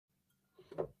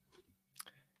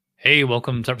Hey,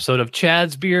 welcome to episode of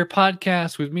Chad's Beer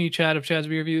Podcast with me, Chad of Chad's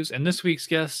Beer Reviews. And this week's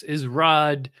guest is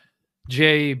Rod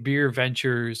J.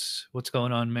 BeerVentures. What's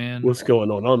going on, man? What's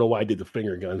going on? I don't know why I did the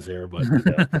finger guns there, but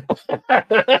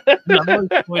No, I'm always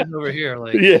pointing over here.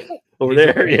 Like, yeah, over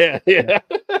there. Yeah.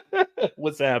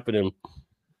 What's happening?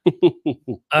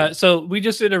 So we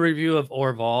just did a review of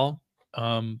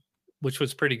𝒉𝒂𝒂𝒔𝒕, which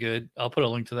was pretty good. I'll put a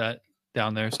link to that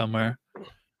down there somewhere.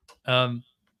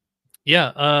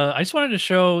 I just wanted to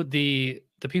show the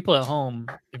people at home,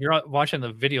 if you're watching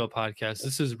the video podcast,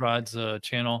 this is Rod's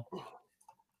channel.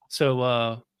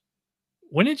 So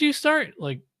when did you start?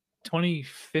 Like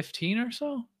 2015 or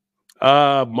so?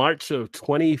 March of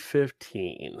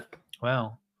 2015.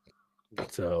 Wow.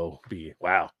 So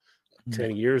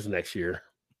 10 years next year.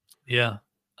 Yeah.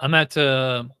 I'm at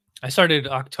I started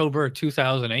October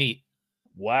 2008.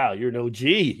 Wow, you're an OG.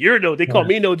 They call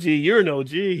me an OG. You're an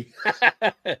OG.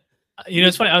 You know,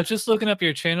 it's funny. I was just looking up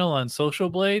your channel on Social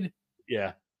Blade.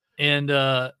 Yeah. And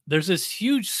there's this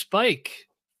huge spike.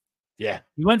 Yeah.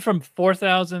 You went from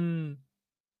 4,000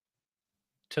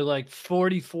 to like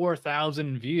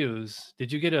 44,000 views.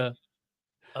 Did you get a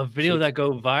video that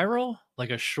go viral?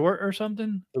 Like a short or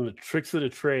something? The tricks of the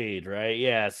trade, right?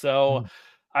 Yeah. So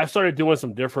I started doing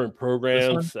some different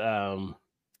programs.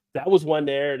 That was one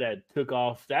there that took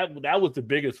off. That was the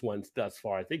biggest one thus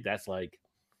far. I think that's like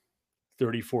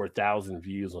 34,000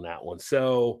 views on that one.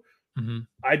 So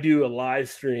I do a live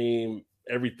stream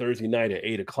every Thursday night at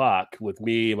 8 o'clock with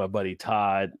me and my buddy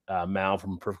Todd Mal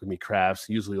from Perfect Me Crafts.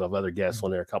 Usually we'll have other guests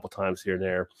on there a couple times here and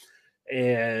there.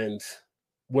 And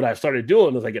what I started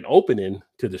doing was like an opening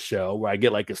to the show where I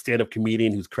get like a stand-up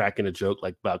comedian who's cracking a joke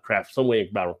like about craft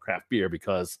beer,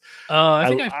 because I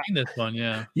think I've seen this one.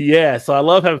 Yeah. So I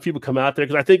love having people come out there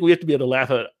because I think we have to be able to laugh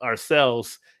at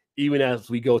ourselves even as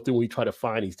we go through and we try to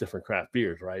find these different craft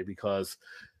beers, right? Because,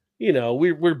 you know,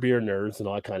 we're beer nerds and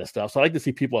all that kind of stuff. So I like to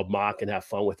see people mock and have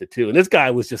fun with it too. And this guy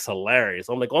was just hilarious.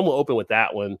 I'm like, I'm gonna open with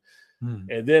that one.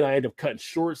 And then I end up cutting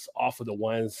shorts off of the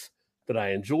ones that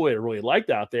I enjoyed and really liked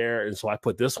out there. And so I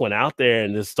put this one out there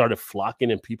and just started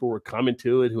flocking and people were coming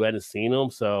to it who hadn't seen him.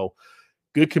 So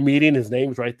good comedian. His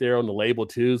name's right there on the label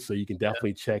too. So you can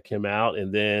definitely check him out.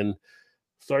 And then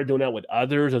started doing that with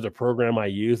others as a program I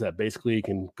use that basically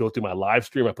can go through my live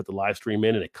stream. I put the live stream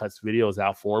in and it cuts videos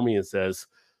out for me and says,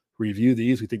 review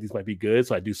these. We think these might be good.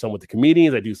 So I do some with the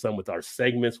comedians. I do some with our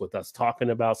segments with us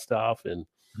talking about stuff. And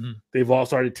they've all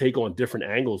started to take on different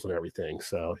angles and everything.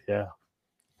 So, yeah.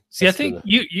 See, I think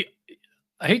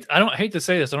I hate to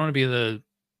say this. I don't want to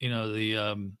be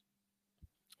the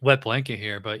wet blanket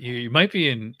here, but you might be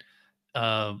in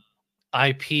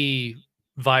IP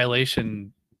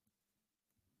violation.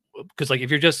 Because like if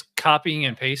you're just copying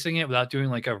and pasting it without doing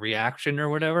like a reaction or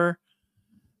whatever,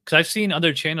 because I've seen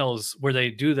other channels where they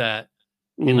do that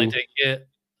and like they get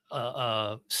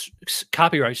a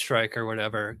copyright strike or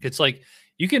whatever. It's like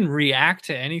you can react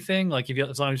to anything, like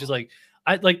as long as just like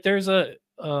there's a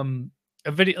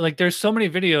video, like there's so many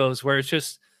videos where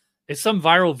it's some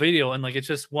viral video and like it's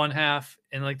just one half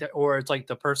and like that, or it's like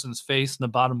the person's face in the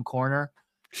bottom corner,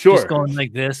 just going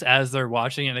like this as they're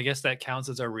watching it. And I guess that counts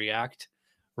as a react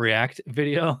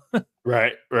video.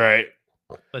 Right.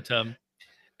 But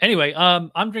anyway,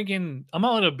 I'm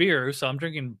all out of beer, so I'm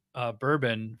drinking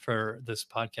bourbon for this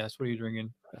podcast. What are you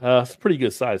drinking? It's a pretty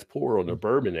good size pour on the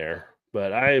bourbon there,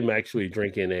 but I am actually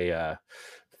drinking a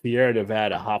Sierra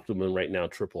Nevada Optimum right now,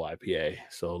 triple IPA,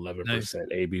 so 11%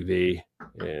 ABV.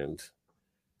 And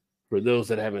for those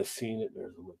that haven't seen it,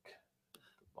 there's a look at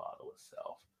the bottle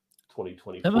itself.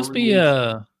 2024.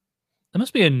 That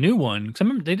must be a new one, because I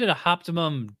remember they did a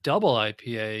Optimum double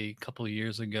IPA a couple of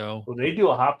years ago. Well, they do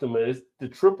a Optimum. It's the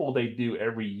triple they do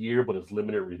every year, but it's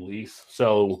limited release.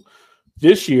 So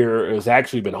this year it's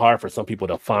actually been hard for some people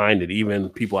to find it. Even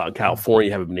people out in California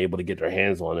haven't been able to get their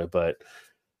hands on it. But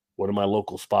one of my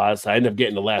local spots, I ended up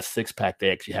getting the last 6-pack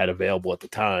they actually had available at the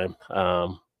time.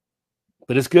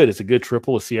 But it's good. It's a good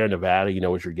triple of Sierra Nevada. You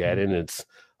know what you're getting. It's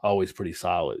always pretty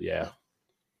solid. Yeah.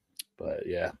 But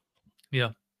yeah.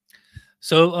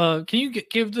 So can you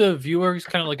give the viewers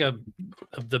kind of like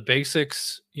the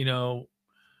basics, you know,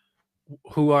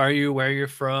 who are you, where you're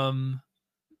from,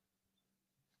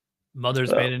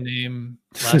 mother's maiden name,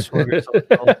 last word,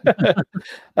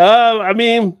 I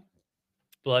mean,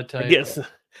 blood type. I guess,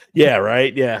 yeah,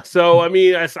 right. Yeah. So, I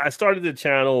mean, I started the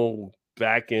channel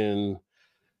back in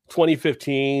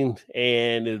 2015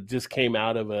 and it just came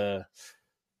out of a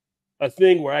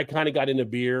thing where I kind of got into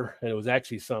beer, and it was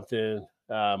actually something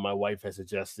my wife had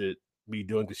suggested me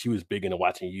doing because she was big into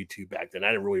watching YouTube back then. I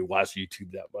didn't really watch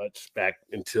YouTube that much back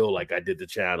until like I did the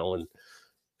channel, and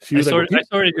She was like, I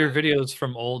sorted your videos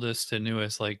from oldest to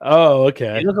newest. Like, oh,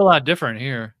 okay. you look a lot different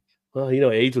here. Well, you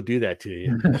know, age will do that to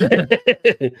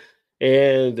you.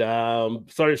 And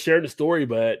started sharing the story,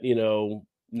 but you know,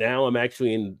 now I'm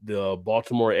actually in the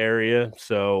Baltimore area.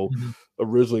 So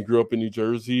originally grew up in New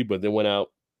Jersey, but then went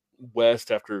out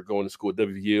west after going to school at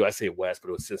WVU. I say west, but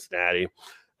it was Cincinnati.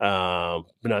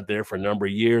 Been out there for a number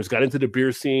of years. Got into the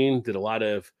beer scene. Did a lot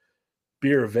of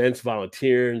beer events,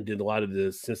 volunteering. Did a lot of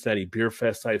the Cincinnati Beer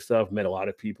Fest type stuff. Met a lot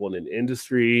of people in the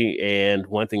industry, and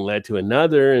one thing led to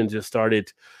another, and just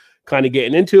started kind of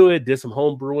getting into it. Did some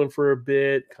home brewing for a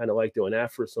bit. Kind of like doing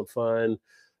that for some fun.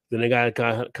 Then I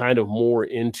got kind of more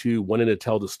into wanting to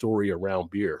tell the story around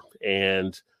beer.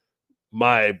 And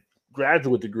my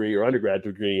graduate degree or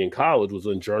undergraduate degree in college was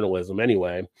in journalism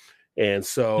anyway. And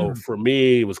so for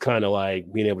me, it was kind of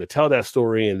like being able to tell that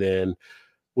story. And then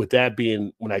with that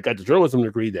being, when I got the journalism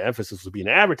degree, the emphasis was being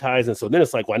advertising. So then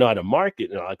it's like, well, I know how to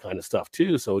market and all that kind of stuff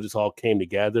too. So it just all came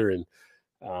together. And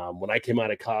when I came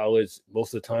out of college,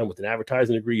 most of the time with an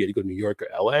advertising degree, you had to go to New York or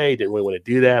LA. Didn't really want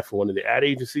to do that for one of the ad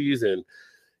agencies. And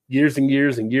years and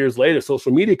years and years later,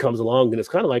 social media comes along, and it's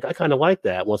kind of like, I kind of like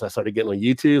that. Once I started getting on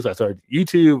YouTube, so I started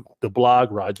YouTube, the blog,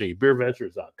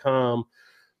 BeerVentures.com.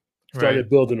 Started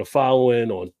building a following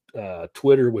on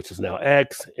Twitter, which is now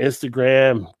X,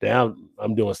 Instagram. Now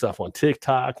I'm doing stuff on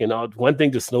TikTok, and one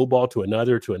thing just snowballed to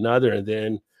another, and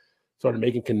then started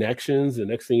making connections. And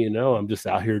next thing you know, I'm just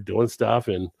out here doing stuff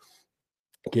and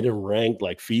getting ranked.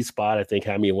 Like FeedSpot, I think,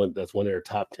 had me that's one of their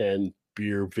top 10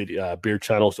 beer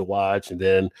channels to watch. And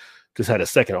then just had a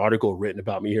second article written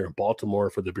about me here in Baltimore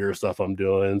for the beer stuff I'm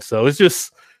doing. So it's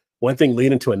just one thing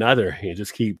leading to another. You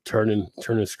just keep turning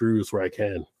screws where I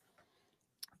can.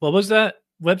 What was that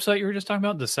website you were just talking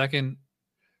about? The second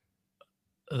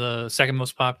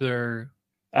most popular.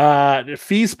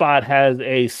 FeedSpot has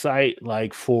a site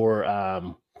like for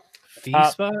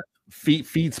FeedSpot?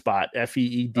 FeedSpot,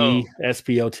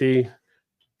 FeedSpot.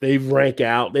 They rank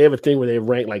out. They have a thing where they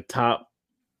rank like top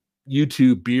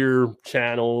YouTube beer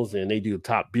channels, and they do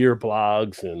top beer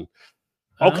blogs and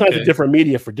all kinds of different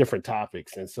media for different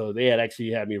topics. And so they actually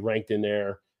had me ranked in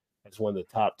there as one of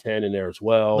the top 10 in there as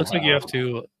well. Looks like you have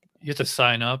to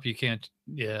sign up. You can't.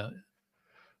 Yeah.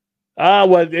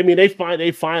 Well, I mean, they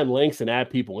find links and add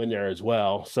people in there as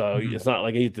well. So it's not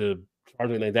like you need to charge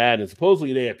anything like that. And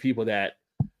supposedly they have people that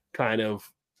kind of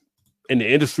in the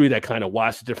industry that kind of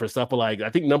watch different stuff. But like, I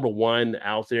think number one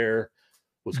out there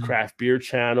was Craft Beer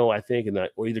Channel, I think,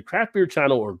 or either Craft Beer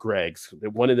Channel or Greg's.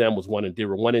 One of them was they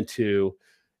were 1 and 2.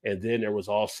 And then there was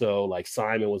also like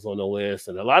Simon was on the list,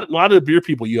 and a lot of the beer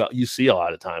people you see a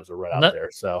lot of times are right out there.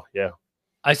 So yeah,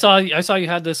 I saw you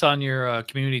had this on your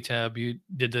community tab. You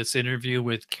did this interview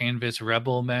with Canvas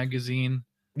Rebel magazine.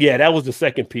 Yeah, that was the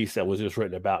second piece that was just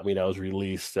written about me. That was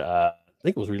released. I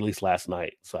think it was released last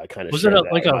night. So I kind of was it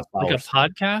like a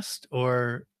podcast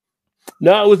or?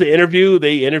 No, it was an interview.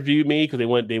 They interviewed me because they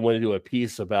want to do a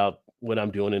piece about what I'm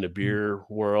doing in the beer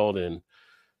world and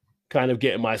kind of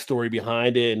getting my story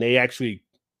behind it. And they actually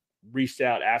reached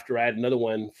out after I had another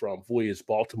one from Voyage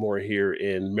Baltimore here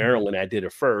in Maryland. I did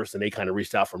it first, and they kind of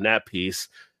reached out from that piece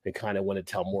and kind of wanted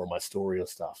to tell more of my story and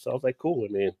stuff. So I was like, cool.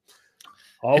 I mean,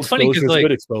 all it's funny because like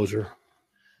good exposure,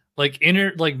 like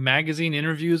magazine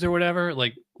interviews or whatever,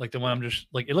 like the one I'm just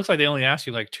like, it looks like they only ask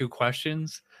you like 2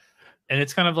 questions, and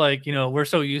it's kind of like, you know, we're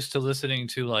so used to listening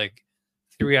to like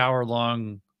 3-hour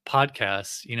long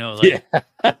podcasts, you know, like,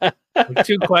 like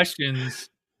 2 questions.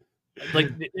 Like,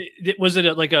 was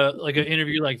it like an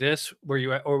interview like this where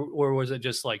you or was it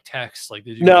just like text? Like,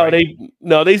 did you?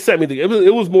 They sent me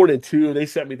it was more than 2. They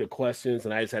sent me the questions,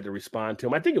 and I just had to respond to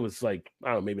them. I think it was like,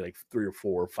 I don't know, maybe like 3 or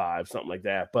 4 or 5, something like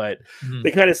that. But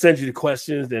they kind of send you the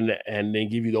questions and then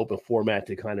give you the open format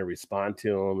to kind of respond to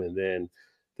them, and then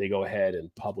they go ahead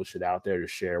and publish it out there to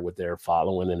share with their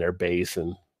following and their base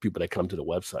and people that come to the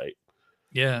website.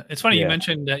 Yeah, it's funny you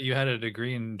mentioned that you had a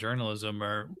degree in journalism,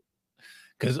 or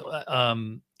because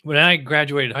when I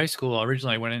graduated high school,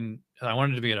 originally I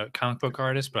wanted to be a comic book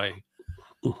artist, but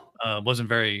I wasn't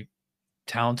very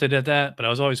talented at that. But I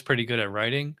was always pretty good at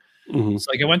writing. So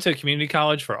like I went to community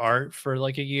college for art for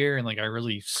like a year, and like I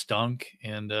really stunk.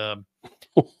 And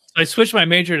I switched my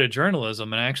major to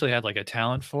journalism, and I actually had like a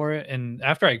talent for it. And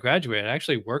after I graduated, I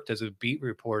actually worked as a beat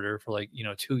reporter for like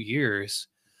 2 years.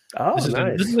 Oh, this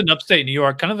is in upstate New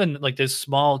York, kind of in like this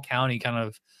small county, kind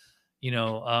of,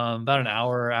 about an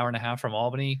hour and a half from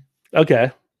Albany.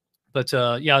 Okay. But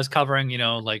yeah, I was covering,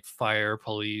 like fire,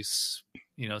 police,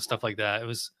 stuff like that. It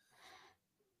was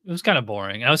kind of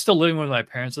boring. I was still living with my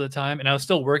parents at the time, and I was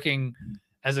still working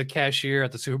as a cashier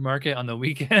at the supermarket on the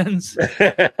weekends.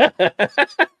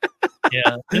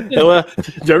 Yeah. Well,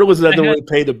 journalism doesn't I had really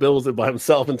pay the bills by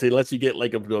himself until he lets you get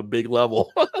like up to a big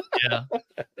level. yeah.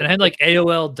 And I had like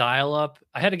AOL dial-up.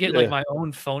 I had to get like Yeah. my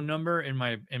own phone number in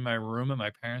my room at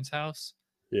my parents' house.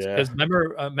 Yeah. Because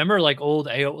remember like old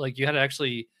AOL, like you had to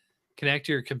actually connect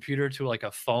your computer to like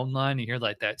a phone line. You hear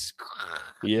like that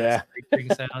Yeah.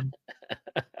 scraping sound.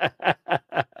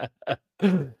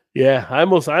 Yeah, I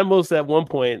almost at one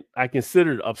point I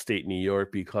considered upstate New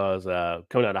York because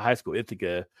coming out of high school,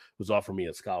 Ithaca was offering me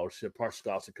a scholarship, partial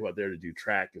scholarship to come out there to do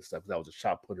track and stuff. I was a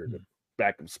shot putter in the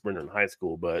backup sprinter in high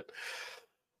school. But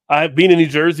I've been in New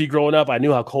Jersey growing up. I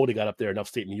knew how cold it got up there in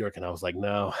upstate New York, and I was like,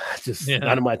 no, just Yeah.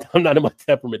 I'm not in my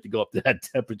temperament to go up to that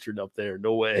temperature up there.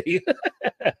 No way.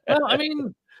 Well, I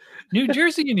mean, New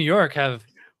Jersey and New York have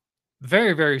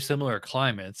very, very similar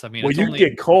climates. I mean, Well, it's you only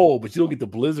get cold, but you don't get the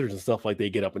blizzards and stuff like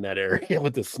they get up in that area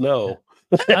with the snow.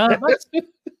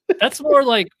 that's more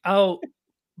like out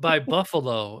by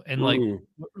Buffalo and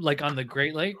like on the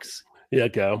Great Lakes. Yeah,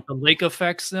 go. The lake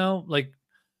effect snow, like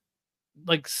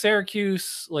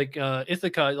Syracuse, like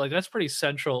Ithaca, like that's pretty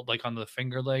central, like on the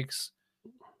Finger Lakes.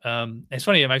 It's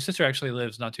funny, my sister actually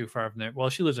lives not too far from there. Well,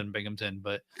 she lives in Binghamton,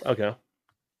 but Okay.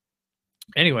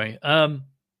 anyway,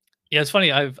 yeah, it's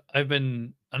funny. I've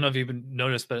been, I don't know if you've been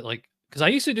noticed, but like, because I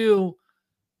used to do,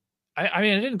 I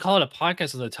mean, I didn't call it a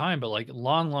podcast at the time, but like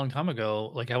long time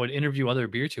ago, like I would interview other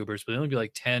beer tubers, but it would be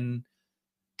like 10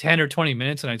 or 20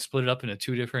 minutes, and I'd split it up into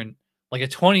two different, like a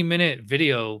 20-minute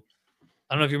video.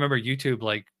 I don't know if you remember YouTube,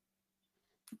 like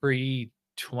pre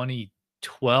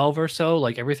 2012 or so,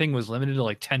 like everything was limited to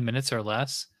like 10 minutes or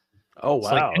less. Oh, So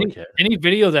like wow. Okay. any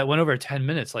video that went over 10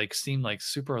 minutes like seemed like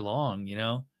super long, you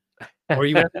know? Or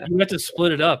you have to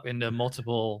split it up into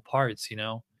multiple parts, you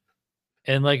know?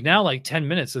 And like now like 10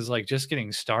 minutes is like just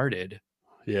getting started.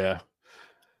 Yeah.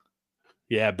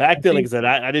 Yeah. Back then, like I said,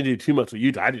 I didn't do too much with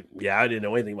YouTube. I didn't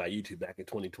know anything about YouTube back in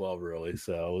 2012, really.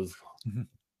 So it was,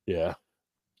 yeah.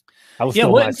 I was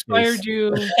still what MySpace. inspired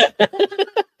you?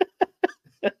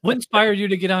 What inspired you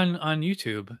to get on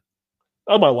YouTube?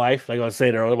 Oh, my wife. Like I was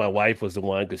saying earlier, my wife was the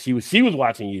one because she was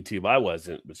watching YouTube. I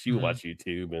wasn't, but she would watch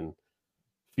YouTube, and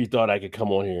she thought I could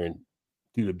come on here and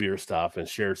do the beer stuff and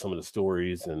share some of the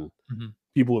stories, and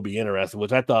people would be interested,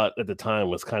 which I thought at the time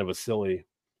was kind of a silly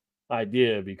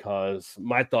idea because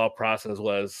my thought process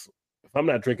was, if I'm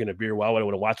not drinking a beer, why would I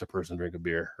want to watch a person drink a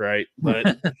beer, right?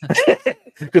 But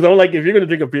because I'm like, if you're going to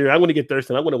drink a beer, I'm going to get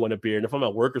thirsty. I'm going to want a beer, and if I'm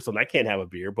at work or something, I can't have a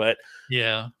beer. But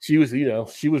yeah, she was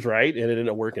right, and it ended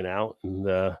up working out. And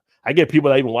I get people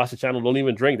that even watch the channel don't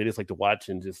even drink; they just like to watch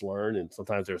and just learn. And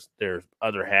sometimes their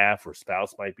other half or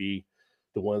spouse might be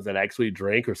the ones that actually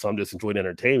drink, or some just enjoy the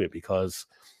entertainment. Because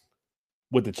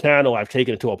with the channel, I've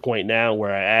taken it to a point now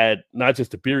where I add not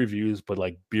just the beer reviews, but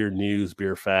like beer news,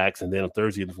 beer facts. And then on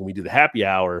Thursday, when we do the happy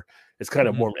hour, it's kind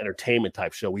of more of an entertainment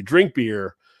type show. We drink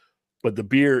beer, but the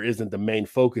beer isn't the main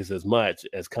focus as much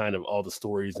as kind of all the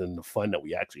stories and the fun that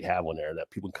we actually have on there, that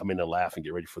people can come in and laugh and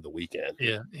get ready for the weekend.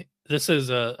 Yeah. This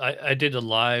is I did a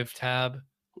live tab.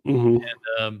 And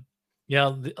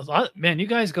yeah, man, you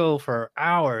guys go for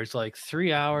hours, like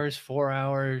 3 hours, 4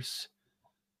 hours.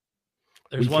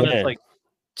 There's one that's like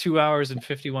 2 hours and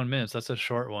 51 minutes. That's a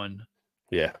short one.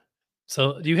 Yeah.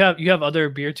 So do you have other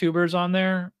beer tubers on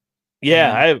there?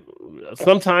 Yeah,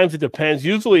 sometimes it depends.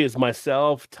 Usually it's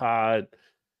myself, Todd,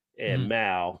 and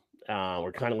Mal.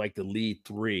 We're kind of like the lead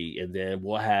three, and then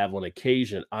we'll have on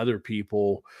occasion other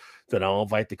people that I'll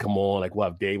invite to come on. Like we'll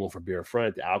have Dave on for Beer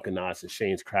Front, the Alkanauts and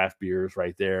Shane's Craft Beers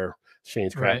right there.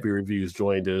 Shane's Craft Beer Reviews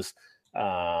joined us.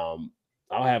 I'll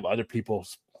have other people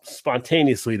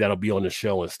spontaneously that'll be on the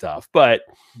show and stuff. But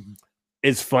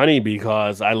it's funny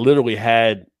because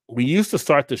we used to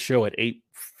start the show at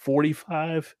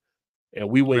 8:45, and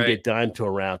we wouldn't get done to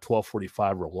around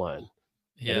 12:45 or 1.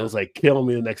 Yeah. And it was like killing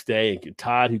me the next day. And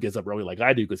Todd, who gets up early like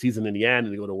I do, because he's in Indiana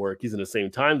to go to work, he's in the same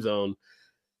time zone.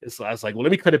 And so I was like, well,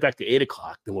 let me cut it back to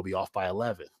 8:00, then we'll be off by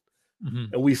 11.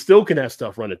 And we still can have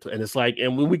stuff running. And it's like,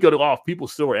 and when we go to off, people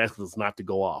still are asking us not to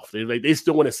go off. They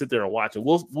still want to sit there and watch. And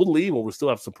we'll leave, and we'll still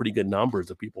have some pretty good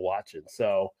numbers of people watching.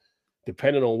 So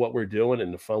depending on what we're doing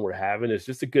and the fun we're having, it's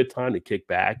just a good time to kick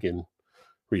back and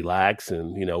relax.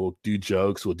 And, we'll do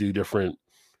jokes. We'll do different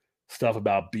stuff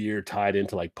about beer tied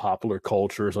into like popular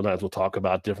culture. Sometimes we'll talk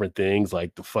about different things,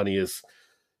 like the funniest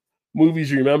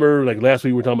movies you remember. Like last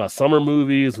week we were talking about summer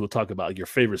movies. We'll talk about your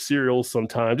favorite cereals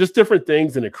sometimes, just different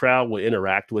things, and the crowd will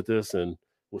interact with us, and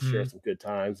we'll share some good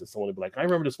times. And someone will be like, I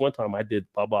remember this one time I did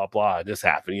blah blah blah, this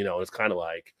happened. It's kind of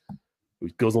like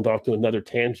it goes on off to another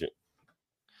tangent.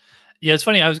 Yeah, it's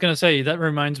funny. I was gonna say that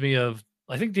reminds me of,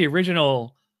 I think the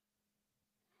original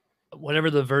whatever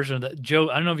the version of that Joe.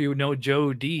 I don't know if you know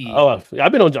Joe D. Oh,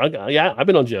 I've been on, yeah, I've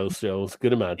been on Joe's shows a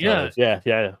good amount of Yeah, times. Yeah,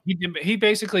 yeah. he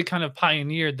basically kind of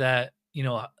pioneered that,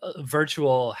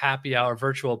 virtual happy hour,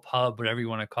 virtual pub, whatever you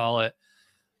want to call it.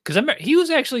 Because he was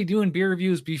actually doing beer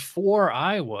reviews before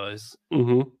I was.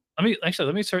 Mm-hmm.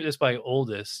 Let me start this by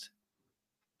oldest.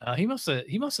 He must have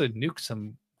nuked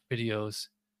some videos.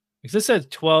 Because this says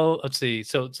 12. Let's see.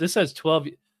 So this says 12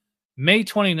 May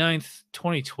 29th,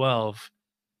 2012.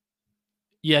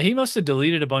 Yeah, he must have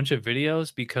deleted a bunch of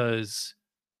videos because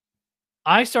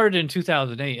I started in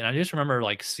 2008, and I just remember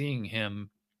like seeing him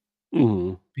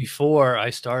before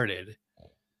I started.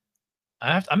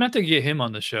 I'm gonna have to get him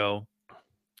on the show.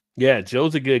 Yeah,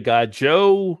 Joe's a good guy.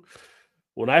 Joe,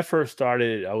 when I first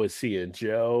started, I was seeing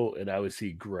Joe and I would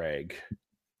see Greg,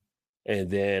 and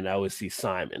then I would see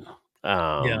Simon.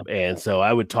 And so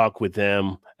I would talk with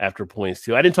them after points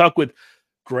too. I didn't talk with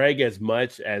Greg as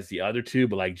much as the other two,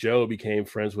 but like Joe became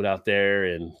friends with out there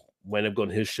and went up on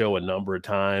his show a number of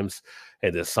times.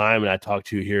 And then Simon, I talked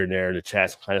to here and there in the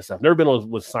chats, kind of stuff. Never been on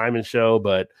with Simon's show,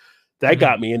 but that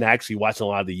got me into actually watching a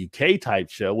lot of the UK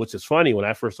type show, which is funny. When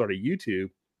I first started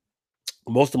YouTube,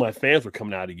 most of my fans were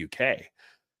coming out of UK.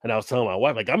 And I was telling my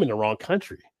wife, like, I'm in the wrong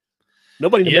country.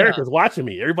 Nobody in America is watching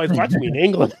me. Everybody's watching me in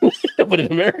England, but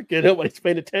in America, nobody's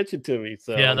paying attention to me.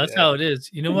 So yeah, that's how it is.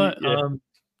 You know what?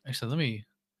 Actually, let me.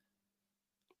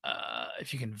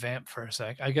 If you can vamp for a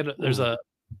sec, there's a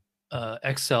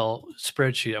Excel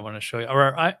spreadsheet I want to show you.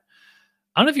 Or I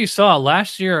don't know if you saw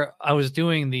last year I was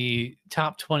doing the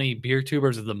top 20 beer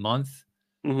tubers of the month,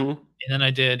 and then I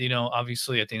did,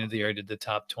 obviously at the end of the year I did the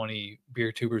top 20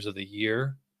 beer tubers of the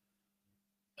year.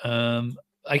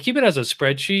 I keep it as a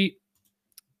spreadsheet.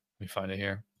 Let me find it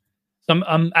here. So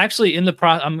I'm actually in the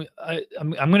process. I'm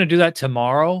going to do that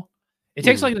tomorrow. It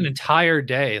takes like an entire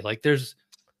day. Like there's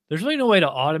really no way to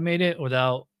automate it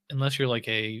unless you're like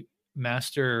a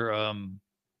master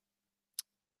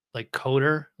like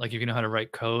coder, like if you know how to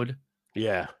write code.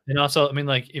 Yeah. And also, I mean,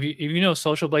 like if you know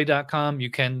socialblade.com,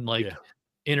 you can like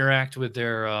interact with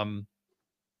their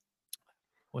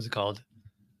what's it called?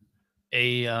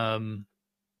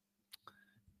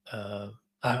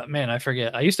 Man, I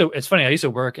forget. It's funny, I used to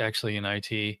work actually in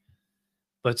IT,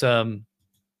 but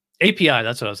API,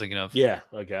 that's what I was thinking of. Yeah,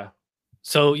 okay.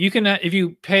 So you can, if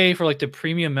you pay for like the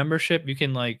premium membership, you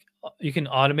can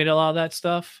automate a lot of that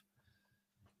stuff.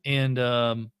 And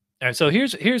all right, so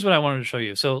here's what I wanted to show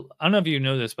you. So I don't know if you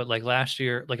know this, but like last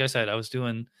year, like I said, I was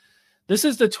doing, this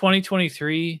is the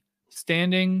 2023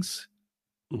 standings.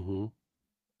 So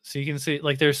you can see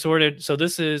like they're sorted. So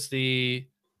this is I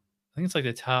think it's like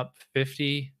the top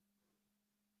 50.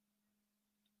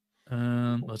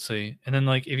 Let's see. And then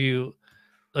like if you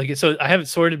so I have it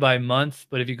sorted by month,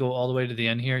 but if you go all the way to the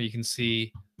end here, you can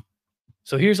see.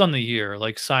 So here's on the year,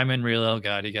 like Simon Real Ale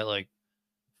Guide, he got like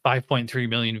 5.3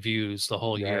 million views the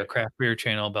whole year. Craft Beer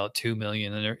Channel about 2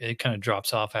 million, and it kind of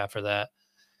drops off after that.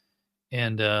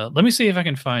 And let me see if I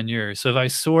can find yours. So if I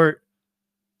sort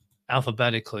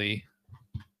alphabetically,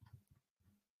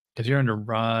 because you're under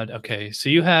Rod, okay. So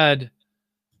you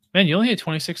only had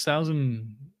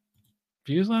 26,000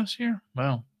 views last year.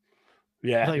 Wow.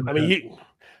 Yeah,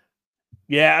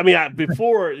 I mean,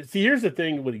 before, see, here's the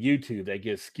thing with YouTube that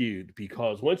gets skewed,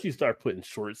 because once you start putting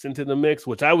shorts into the mix,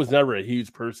 which I was never a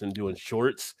huge person doing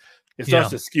shorts, it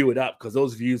starts to skew it up because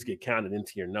those views get counted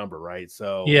into your number, right?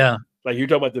 So, like you're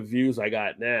talking about the views I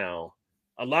got now,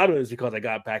 a lot of it is because I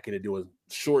got back into doing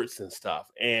shorts and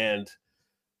stuff, and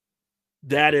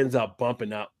that ends up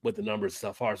bumping up what the numbers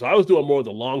so far. So I was doing more of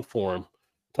the long form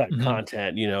type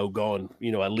content, going,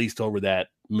 at least over that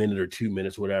minute or 2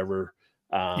 minutes, whatever.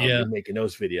 Making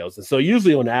those videos. And so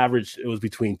usually on average, it was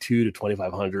between 2 to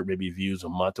 2,500 maybe views a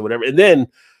month or whatever. And then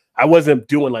I wasn't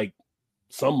doing like,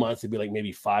 some months it'd be like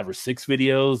maybe 5 or 6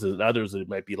 videos, and others it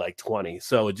might be like 20.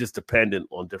 So it just dependent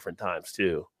on different times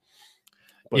too.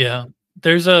 But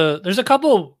there's a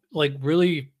couple like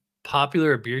really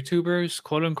popular beer tubers,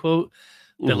 quote unquote,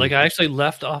 that like I actually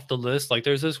left off the list. Like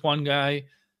there's this one guy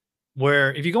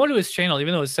where if you go into his channel,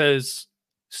 even though it says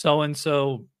so and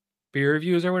so beer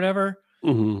reviews or whatever,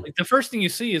 like the first thing you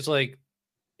see is like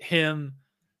him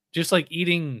just like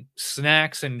eating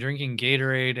snacks and drinking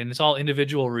Gatorade, and it's all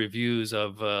individual reviews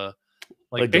of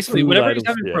like basically whatever he's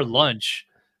having for lunch.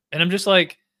 And I'm just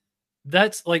like,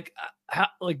 that's like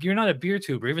like you're not a beer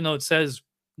tuber, even though it says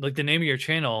like the name of your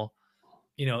channel,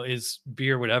 is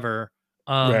beer whatever.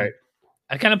 Right.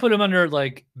 I kind of put him under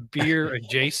like beer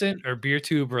adjacent or beer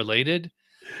tube related,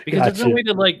 because there's no way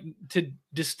to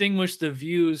distinguish the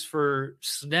views for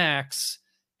snacks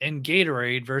and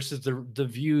Gatorade versus the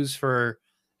views for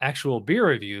actual beer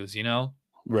reviews,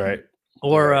 Right.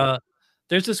 Or Right.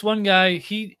 there's this one guy,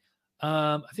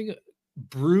 I think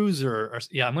Bruiser, or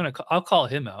yeah, I'll call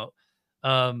him out.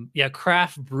 Yeah,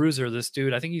 Craft Bruiser, this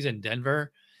dude, I think he's in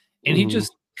Denver, and he Mhm.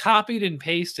 just copied and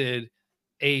pasted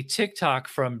a TikTok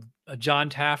from John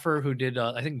Taffer, who did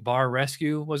I think Bar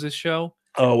Rescue was his show.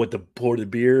 Oh, with the pour the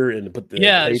beer and put the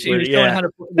Yeah, he paper, was showing yeah. how to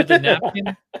put with the napkin,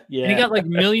 and he Yeah, got like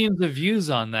millions of views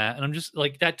on that, and I'm just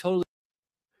like, that totally.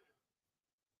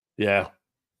 yeah.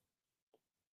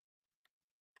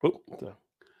 Oop, so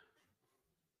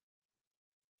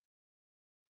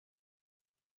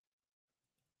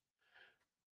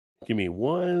give me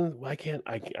one. Why can't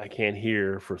I can't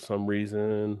hear for some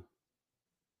reason.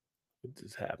 What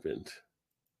just happened?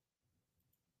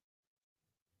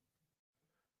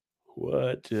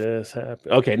 What just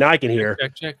happened? Okay, now I can Check, hear.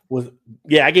 check, check. Was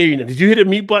Yeah, I can hear you now. Did you hit a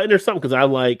mute button or something? Because I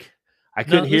No,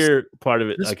 couldn't hear part of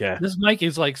it. this Okay. this mic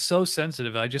is, like, so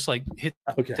sensitive. I just, like, hit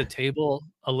Okay. the table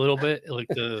a little bit, like,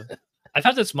 I've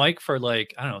had this mic for,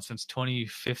 like, I don't know, since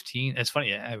 2015. It's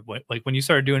funny, like, when you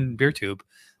started doing BeerTube,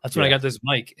 that's when I Yeah. got this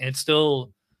mic, and it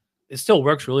still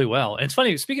works really well. And it's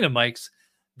funny, speaking of mics,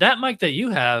 that mic that you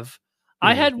have,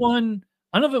 I Mhm. had one.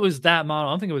 I don't know if it was that model.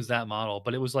 I don't think it was that model,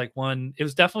 but it was like one. It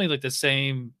was definitely like the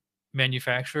same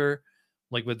manufacturer,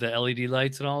 like with the LED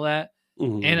lights and all that.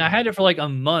 And Mhm. I had it for like a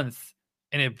month,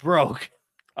 and it broke.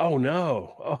 Oh,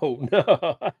 no. Oh,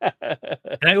 no.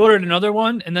 And I ordered another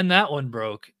one, and then that one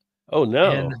broke. Oh, And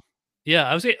no.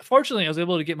 yeah, fortunately I was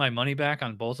able to get my money back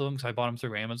on both of them because I bought them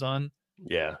through Amazon.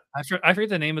 Yeah. I forget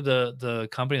the name of the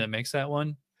company that makes that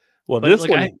one, Well, but this like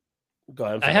one go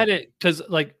ahead, I'm I sorry. had it because,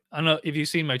 like, I don't know if you've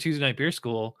seen my Tuesday Night Beer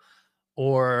School,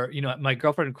 or, my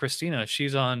girlfriend Christina,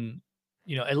 she's on,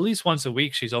 at least once a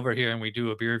week, she's over here and we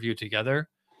do a beer review together.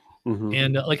 Mhm.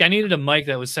 And like, I needed a mic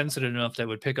that was sensitive enough that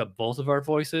would pick up both of our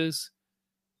voices.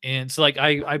 And so, like,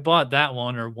 I bought that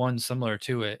one, or one similar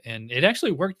to it, and it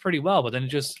actually worked pretty well, but then it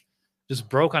just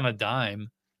broke on a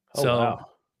dime. Oh, So wow.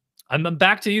 I'm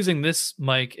back to using this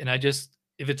mic, and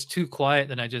if it's too quiet,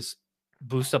 then I just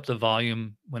boost up the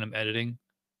volume when I'm editing.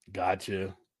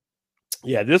 Gotcha.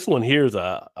 Yeah, this one here is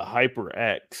a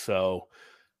HyperX. So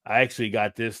I actually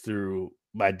got this through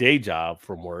my day job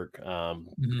from work, Mhm.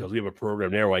 because we have a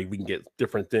program there where we can get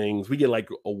different things. We get like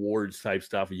awards type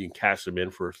stuff, and you can cash them in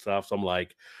for stuff. So I'm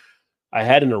like, I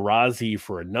had an Arazi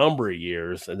for a number of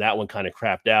years, and that one kind of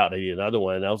crapped out. I need another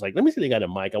one. And I was like, let me see if they got a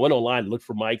mic. I went online and looked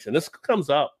for mics, and this comes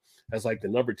up as like the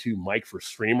number 2 mic for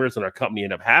streamers, and our company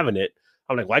ended up having it.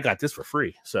 I'm like, well, I got this for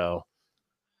free. So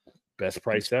best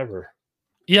price ever.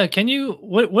 Yeah, can you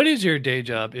what is your day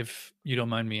job, if you don't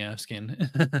mind me asking?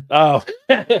 Oh,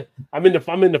 I'm in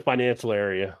the financial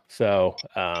area. So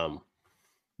I'm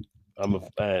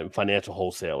a financial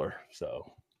wholesaler. So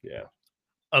yeah.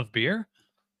 Of beer?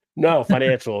 No,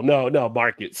 financial. No, no,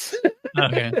 markets.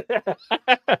 Okay.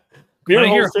 When Beer I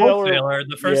hear wholesaler. wholesaler,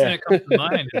 the first thing Yeah. that comes to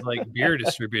mind is like beer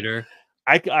distributor.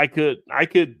 I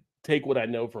could take what I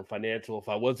know from financial. If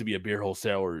I was to be a beer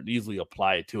wholesaler, easily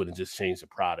apply it to it and just change the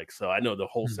product. So I know the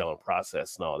Hmm. wholesaling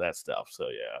process and all that stuff. So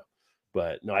yeah.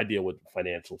 But no, I deal with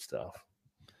financial stuff.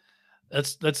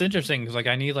 That's interesting, because like,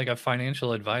 I need like a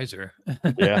financial advisor.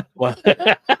 Yeah. Well,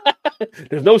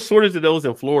 there's no shortage of those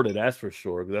in Florida, that's for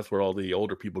sure. 'Cause that's where all the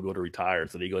older people go to retire.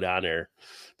 So they go down there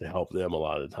to help them a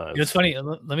lot of the It's times. funny.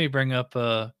 Let me bring up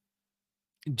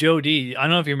Joe D. I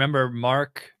don't know if you remember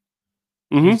Mark.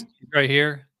 He's Hmm. right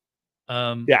here.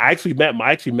 Um, Yeah, I actually met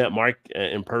Mark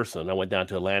in person. I went down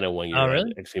to Atlanta one oh, year. I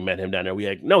really? actually met him down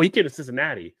there. No, he came to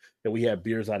Cincinnati, and we had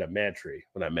beers out of Mantry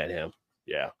when I met him.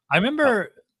 Yeah, I uh,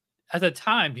 remember at the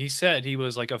time he said he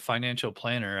was like a financial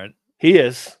planner at, he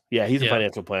is. Yeah, he's a yeah.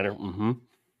 financial planner.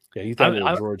 Yeah, he's down in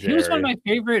the Georgia He was one of area.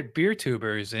 my favorite beer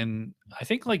tubers, and I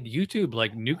think like YouTube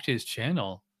like nuked his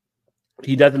channel.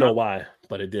 He doesn't know Prob why,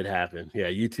 but it did happen. Yeah,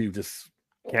 YouTube just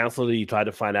canceled it. He tried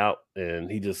to find out,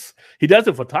 and he does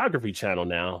a photography channel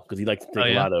now because he likes to Oh, take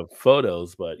a yeah? lot of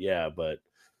photos. But yeah,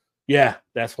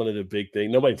 that's one of the big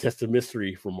things. Nobody tests a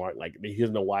mystery for Mark. Like he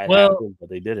doesn't know why it Well, happened, but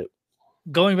they did it.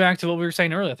 going back to what we were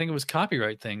saying earlier, I think it was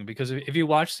copyright thing, because if you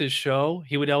watched his show,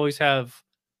 he would always have,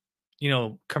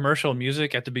 commercial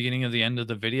music at the beginning of the end of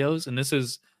the videos, and this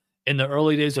is in the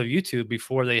early days of YouTube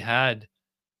before they had,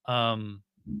 um,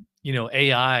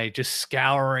 AI just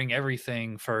scouring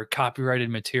everything for copyrighted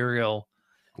material,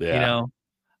 you Yeah. know?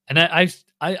 And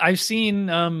I've seen,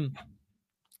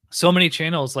 so many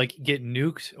channels, like, get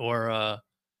nuked, or,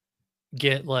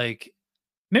 get, like,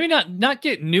 maybe not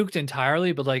get nuked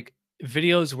entirely, but, like,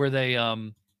 videos where they,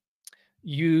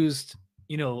 used,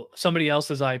 somebody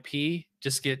else's IP,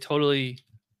 just get totally.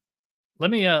 Let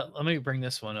me bring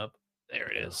this one up. There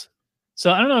it Yeah. is.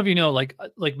 So I don't know if you know, like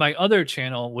my other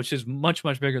channel, which is much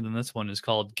bigger than this one, is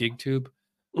called GigTube,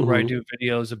 where I do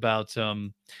videos about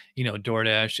you know,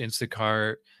 DoorDash,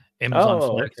 Instacart, Amazon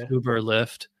Oh, Flex, okay. Uber,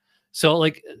 Lyft. So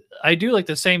like I do like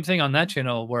the same thing on that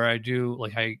channel where I do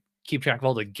like I keep track of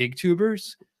all the gig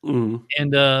tubers.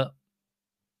 And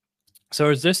so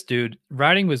there's this dude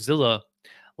riding with Zilla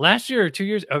last year or 2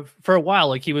 years for a while,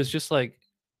 like he was just like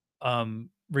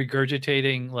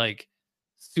regurgitating like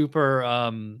super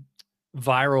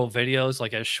viral videos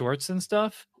like as shorts and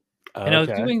stuff. And I was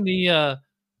Okay. doing the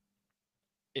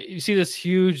you see this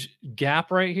huge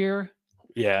gap right here?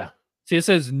 Yeah. See, it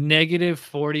says negative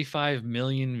 45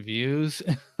 million views.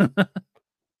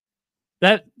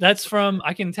 That's from,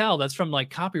 I can tell that's from like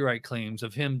copyright claims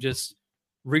of him just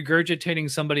regurgitating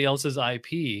somebody else's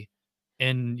IP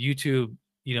and YouTube,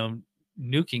 you know,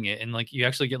 nuking it, and like you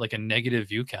actually get like a negative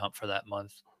view count for that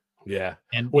month. Yeah.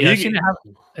 And Well, yeah, you get,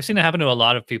 I've seen it happen to a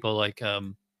lot of people, like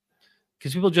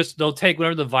because people just they'll take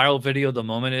whatever the viral video of the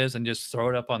moment is and just throw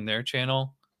it up on their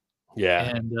channel.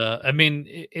 yeah. And I mean,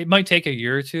 it might take a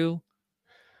year or two,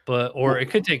 but or Well, it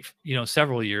could take, you know,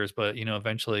 several years, but you know,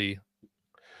 eventually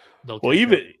they'll well,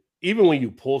 catch up. even when you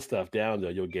pull stuff down, though,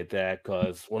 you'll get that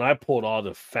because when I pulled all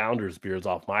the founders beers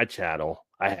off my channel,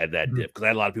 I had that Mhm. dip because I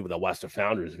had a lot of people that watch the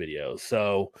founders videos.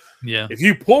 So Yeah. if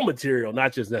you pull material,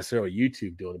 not just necessarily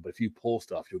YouTube doing it, but if you pull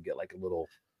stuff, you'll get like a little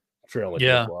trail of dip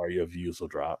Yeah. or your views will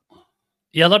drop.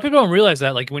 Yeah, a lot of people don't realize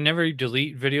that. Like, whenever you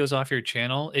delete videos off your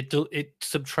channel, it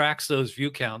subtracts those view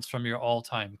counts from your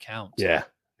all-time count. Yeah,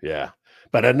 yeah.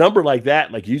 But a number like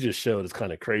that, like you just showed, is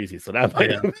kind of crazy. So that Oh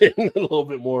might yeah, have been a little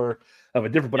bit more of a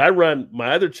different. But yeah. I run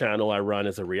my other channel, I run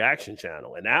as a reaction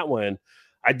channel. And that one,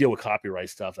 I deal with copyright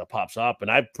stuff that pops up. And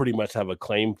I pretty much have a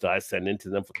claim that I send into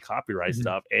them for the copyright Mhm.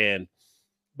 stuff. And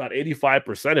about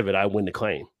 85% of it, I win the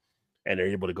claim. And they're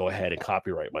able to go ahead and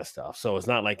copyright my stuff. So it's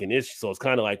not like an issue. So it's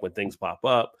kind of like when things pop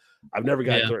up. I've never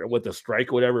got Yeah. with a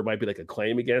strike or whatever. It might be like a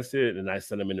claim against it, and I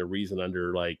send them in a reason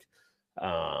under like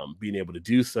being able to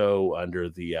do so under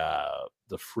the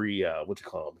free what you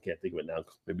call them? I can't think of it now.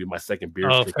 Maybe my second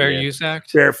beer Oh, kicking Fair in. Use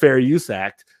Act? Fair Use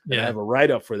Act, and I Yeah. have a write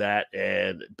up for that.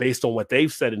 And based on what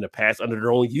they've said in the past, under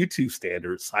their own YouTube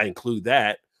standards, I include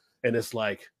that. And it's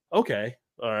like, okay,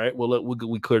 all right, well,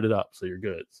 we cleared it up, so you're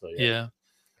good. So yeah. Yeah.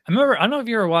 I remember, I don't know if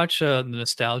you ever watched the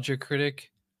Nostalgia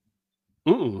Critic.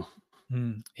 Mm-mm.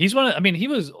 He's one of, I mean, he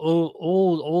was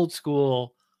old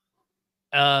school,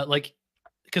 like,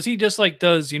 because he just like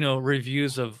does, you know,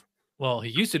 reviews of, well, he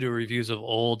used to do reviews of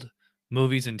old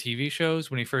movies and TV shows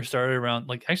when he first started around,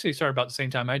 like, actually he started about the same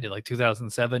time I did, like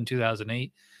 2007,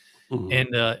 2008. Mm-hmm.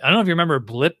 And I don't know if you remember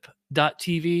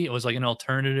Blip.tv. It was like an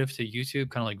alternative to YouTube,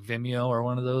 kind of like Vimeo or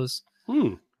one of those.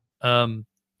 Hmm. Um,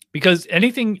 because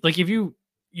anything like if you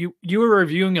were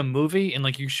reviewing a movie and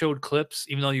like you showed clips,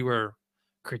 even though you were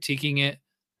critiquing it,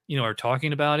 you know, or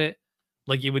talking about it,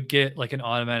 like you would get like an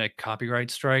automatic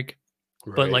copyright strike.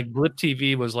 But Right. like Blip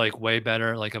TV was like way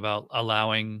better, like about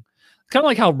allowing, kind of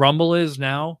like how Rumble is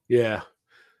now. Yeah.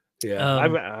 Yeah.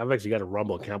 Um, I've actually got a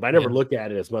Rumble account, but I never yeah. look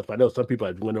at it as much. But I know some people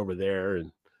have went over there,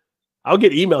 and I'll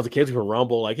get emails occasionally from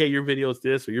Rumble, like, "Hey, your video's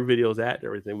this or your video's that," and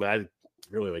everything. But I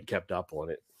really haven't kept up on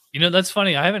it. You know, that's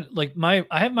funny. I haven't like I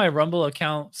have my Rumble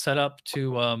account set up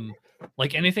to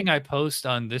like anything I post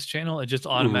on this channel, it just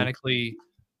Mhm. automatically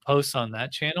posts on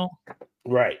that channel.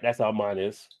 Right. That's how mine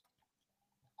is.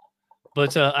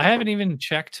 But I haven't even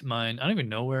checked mine. I don't even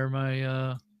know where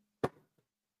my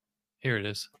here it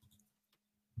is.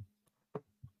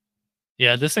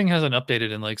 Yeah, this thing hasn't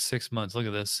updated in like 6 months. Look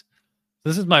at this.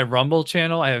 This is my Rumble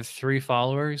channel. I have 3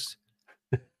 followers.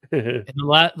 And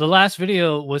the last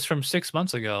video was from 6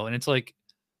 months ago, and it's like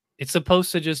it's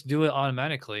supposed to just do it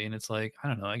automatically, and it's like, I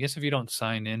don't know. I guess if you don't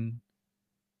sign in,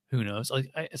 who knows?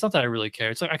 Like, it's not that I really care.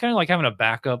 It's like I kind of like having a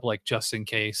backup, like just in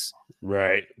case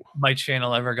Right. my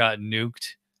channel ever got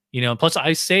nuked. You know. Plus,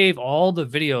 I save all the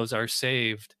videos are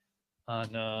saved on.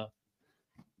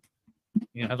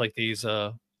 You know, I have like these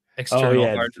Oh external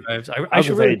yeah. hard drives. I I was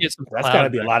should gonna really say get some that's got to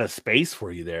cloud be a back. lot of space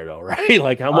for you there, though, right?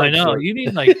 Like how I much? know you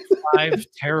need like 5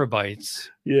 terabytes.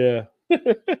 Yeah.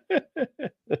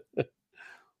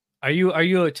 Are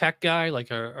you a tech guy,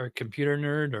 like a computer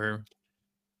nerd, or?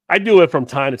 I do it from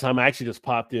time to time. I actually just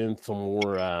popped in some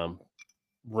more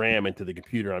RAM into the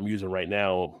computer I'm using right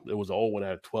now. It was an old one. I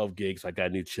had 12 gigs. So I got a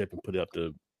new chip and put it up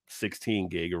to 16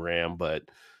 gig of RAM. But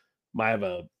I have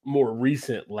a more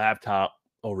recent laptop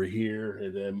over here,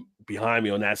 and then behind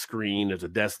me on that screen, there's a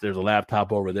desk. There's a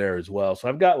laptop over there as well. So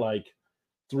I've got like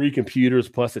 3 computers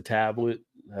plus a tablet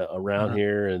around Uh,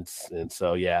 here, and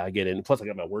so yeah, I get in. Plus, I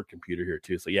got my work computer here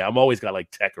too. So yeah, I'm always got like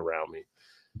tech around me.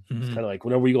 It's kind of like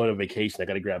whenever we go on a vacation, I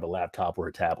got to grab a laptop or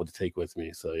a tablet to take with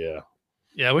me. So yeah.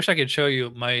 Yeah, I wish I could show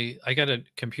you I got a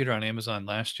computer on Amazon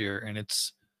last year, and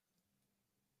it's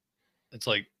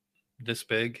like this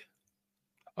big.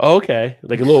 Oh, okay,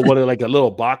 like a little like a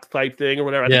little box type thing or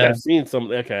whatever. I think Yeah. I've seen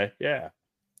some. Okay, yeah.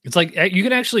 It's like you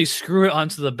can actually screw it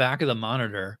onto the back of the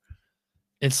monitor.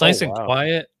 It's nice and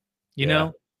quiet, you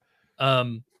know.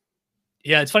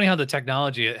 Yeah, it's funny how the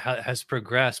technology has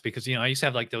progressed, because I used to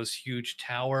have like those huge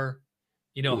tower,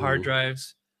 hard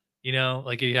drives.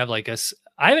 Like you have like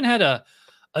I haven't had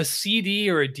a CD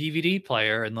or a DVD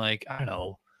player in like, I don't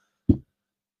know,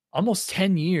 almost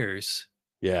 10 years.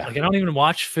 Yeah. Like I don't even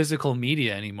watch physical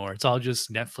media anymore. It's all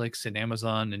just Netflix and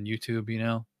Amazon and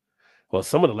YouTube. Well,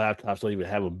 some of the laptops don't even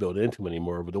have them built into them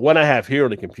anymore. But the one I have here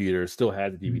on the computer still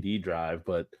has the DVD drive,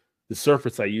 but the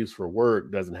Surface I use for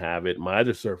work doesn't have it. My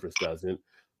other Surface doesn't.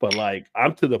 But like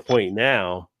I'm to the point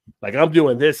now, like I'm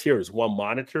doing this here as one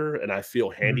monitor, and I feel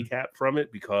handicapped from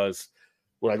it because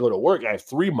when I go to work, I have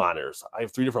 3 monitors. I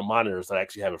have 3 different monitors that I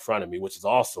actually have in front of me, which is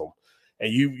awesome.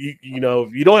 And you know,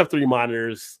 if you don't have 3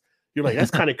 monitors, you're like,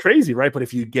 that's kind of crazy, right? But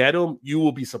if you get them, you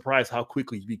will be surprised how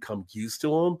quickly you become used to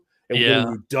them. And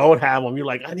when you don't have them, you're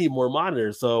like, I need more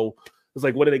monitors. So it's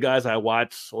like one of the guys I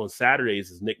watch on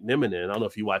Saturdays is Nick Niminen. I don't know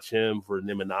if you watch him for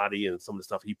Niminati and some of the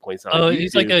stuff he points out. Oh,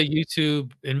 he's like a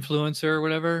YouTube influencer or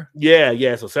whatever.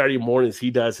 Yeah. So Saturday mornings,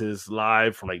 he does his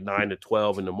live from like 9 to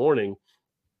 12 in the morning.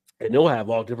 And they'll have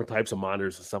all different types of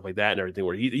monitors and stuff like that and everything,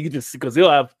 where you can just, because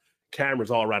they'll have cameras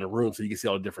all around the room so you can see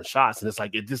all the different shots. And it's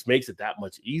like, it just makes it that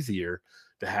much easier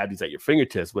to have these at your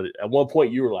fingertips. But at one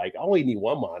point you were like, I only need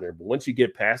 1 monitor. But once you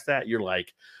get past that, you're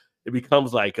like, it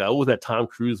becomes like, what was that Tom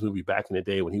Cruise movie back in the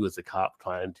day when he was a cop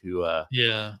trying to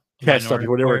catch stuff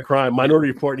before they were crime?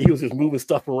 Minority Report. And he was just moving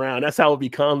stuff around. That's how it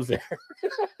becomes there.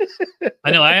 I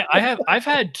know. I've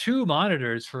had 2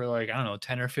 monitors for like, I don't know,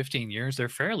 10 or 15 years. They're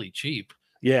fairly cheap.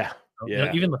 Yeah.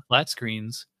 Even the flat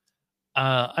screens.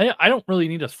 I don't really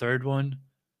need a 3rd one.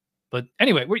 But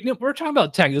anyway, we're talking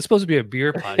about tech. This is supposed to be a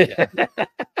beer podcast.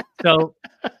 So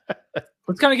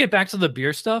let's kind of get back to the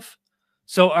beer stuff.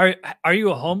 So are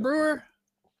you a home brewer?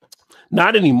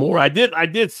 Not anymore. I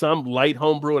did some light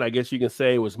home brewing. I guess you can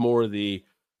say it was more of the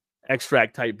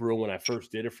extract type brewing when I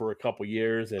first did it for a couple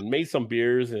years, and made some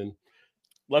beers. And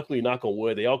luckily, knock on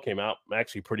wood, they all came out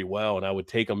actually pretty well. And I would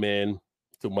take them in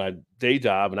to my day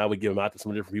job, and I would give them out to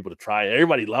some different people to try.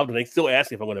 Everybody loved them. They still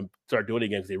ask me if I'm going to start doing it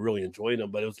again because they really enjoyed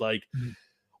them. But it was like,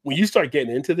 when you start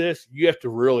getting into this, you have to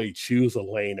really choose a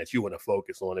lane that you want to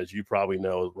focus on, as you probably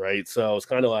know, right? So it's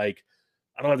kind of like,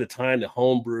 I don't have the time to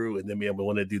homebrew and then be able to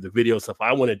want to do the video stuff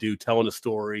I want to do, telling the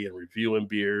story and reviewing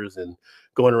beers and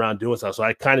going around doing stuff. So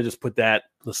I kind of just put that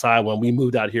aside. When we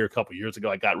moved out here a couple of years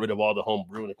ago, I got rid of all the home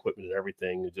brewing equipment and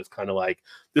everything, and just kind of like,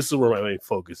 this is where my main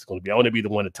focus is going to be. I want to be the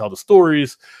one to tell the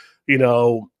stories,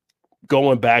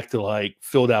 going back to like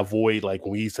fill that void, like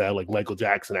when we used to have like Michael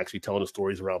Jackson actually telling the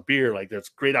stories around beer. Like there's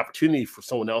great opportunity for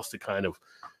someone else to kind of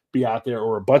be out there,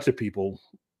 or a bunch of people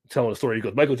telling a story.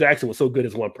 Because Michael Jackson was so good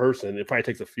as one person, it probably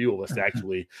takes a few of us to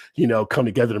actually, come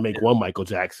together to make one Michael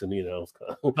Jackson.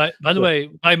 By the way,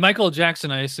 by Michael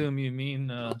Jackson, I assume you mean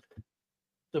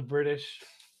the British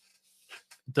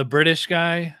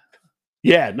guy.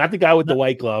 Yeah, not the guy with the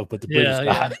white glove, but the British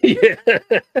guy.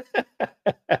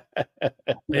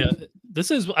 Yeah.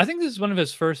 I think this is one of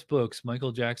his first books,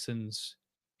 Michael Jackson's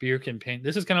Beer Campaign.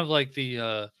 This is kind of like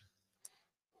the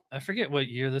I forget what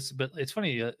year this is, but it's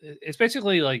funny. It's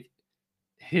basically like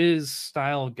his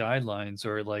style guidelines,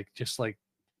 or like just like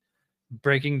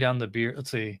breaking down the beer.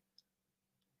 Let's see.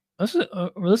 This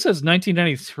says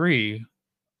 1993.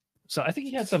 So I think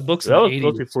he had some books in the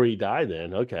 80s. Before he died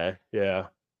then. Okay. Yeah.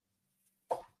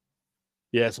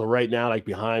 Yeah. So right now, like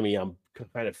behind me, I'm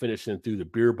kind of finishing through the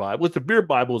Beer Bible. The Beer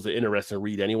Bible is an interesting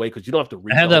read anyway, because you don't have to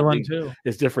read. I have that one too.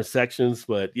 It's different sections,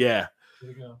 but yeah.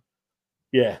 There you go.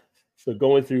 Yeah. So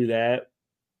going through that.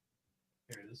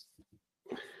 Here it is.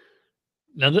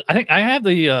 Now, I think I have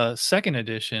the second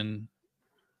edition.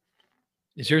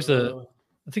 Is yours I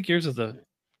think yours is or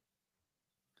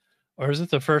is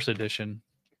it the first edition?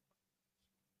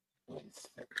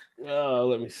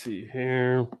 Let me see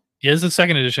here. Yeah, it's the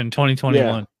second edition,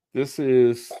 2021. Yeah,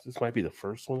 this might be the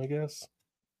first one, I guess.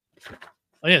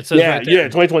 Oh yeah, it says right there.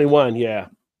 2021. Yeah,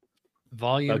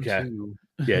 volume 2.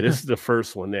 Yeah, this is the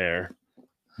first one there.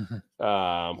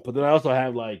 But then I also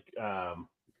have like the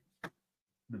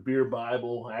Beer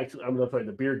Bible. Actually, I'm going to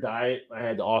the Beer Diet. I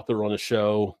had the author on the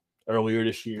show earlier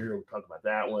this year. We'll talk about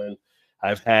that one.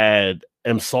 I've had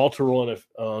M. Salter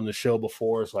on the show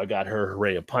before, so I got her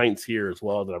array of pints here as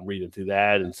well that I'm reading through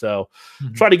that. And so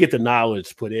try to get the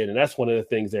knowledge put in. And that's one of the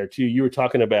things there too. You were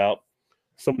talking about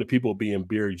some of the people being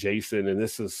beer adjacent. And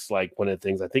this is like one of the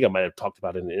things I think I might have talked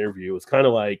about in the interview. It's kind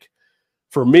of like,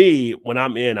 for me, when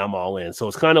I'm in, I'm all in. So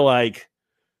it's kind of like,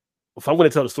 if I'm going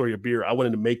to tell the story of beer, I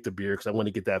wanted to make the beer because I want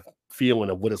to get that feeling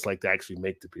of what it's like to actually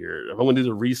make the beer. If I want to do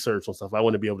the research and stuff, I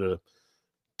want to be able to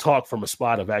talk from a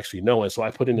spot of actually knowing. So I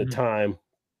put in the time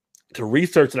to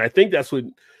research. And I think that's what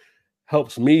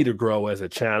helps me to grow as a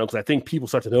channel, because I think people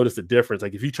start to notice the difference.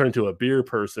 Like if you turn into a beer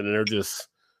person and they're just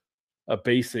a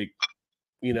basic,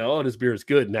 you know, oh, this beer is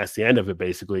good, and that's the end of it,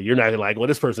 basically. You're not like, well,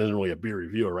 this person isn't really a beer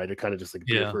reviewer, right? They're kind of just like a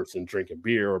beer person drinking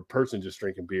beer, or a person just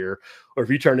drinking beer. Or if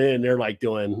you turn in, they're like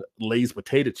doing Lay's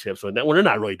potato chips, or that, well, they're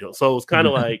not really doing. So it's kind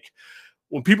of like,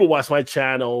 when people watch my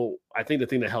channel, I think the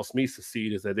thing that helps me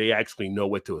succeed is that they actually know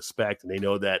what to expect, and they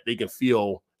know that they can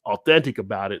feel authentic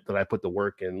about it, that I put the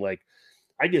work in. Like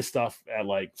I get stuff at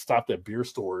like stopped at beer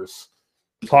stores,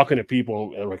 talking to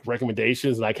people and like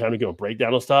recommendations, and I kind of give a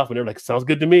breakdown of stuff, and they're like, sounds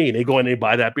good to me. And they go in and they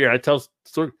buy that beer. I tell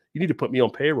sort, you need to put me on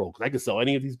payroll because I can sell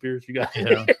any of these beers you got.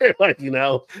 Like, you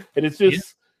know, and it's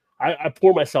just, I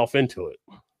pour myself into it.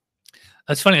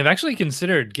 That's funny. I've actually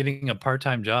considered getting a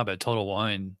part-time job at Total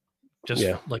Wine, just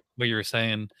like what you were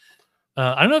saying.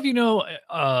 I don't know if you know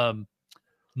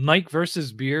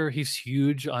𝒔𝒆𝒄𝒂𝒔𝒕. He's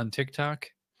huge on TikTok.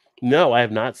 No, I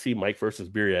have not seen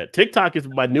𝒔𝒆𝒄𝒂𝒔𝒕 yet. TikTok is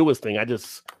my newest thing. I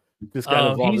just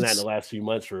got involved in that in the last few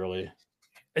months, really.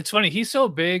 It's funny. He's so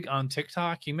big on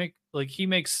TikTok. He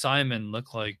makes Simon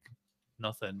look like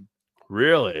nothing.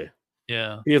 Really?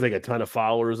 Yeah. He has like a ton of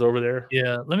followers over there.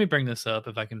 Yeah. Let me bring this up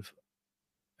if I can.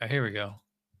 Here we go.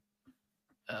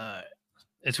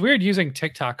 It's weird using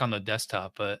TikTok on the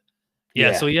desktop, but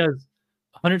yeah. So he has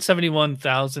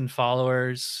 171,000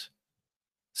 followers.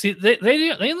 See,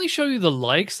 they only show you the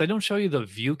likes. They don't show you the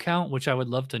view count, which I would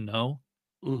love to know.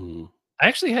 I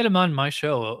actually had him on my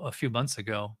show a few months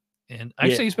ago, and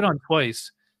actually he's been on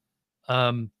twice.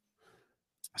 So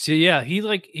yeah,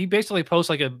 he basically posts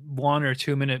like a 1 or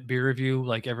 2 minute beer review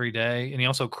like every day, and he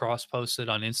also cross posts it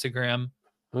on Instagram.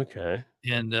 Okay.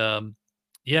 And I'm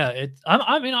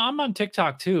on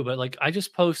TikTok too, but like I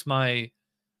just post my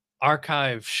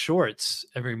archive shorts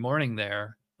every morning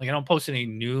there. Like I don't post any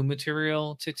new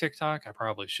material to TikTok. I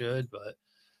probably should, but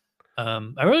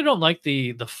I really don't like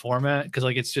the format, because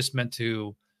like it's just meant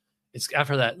to, it's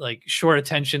after that like short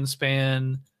attention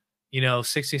span, you know,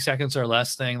 60 seconds or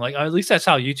less thing. Like at least that's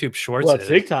how YouTube Shorts is.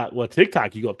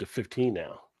 TikTok you go up to 15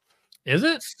 now. Is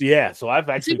it? Yeah. So I've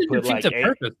actually put like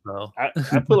purpose, though. I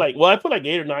put like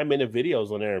 8 or 9 minute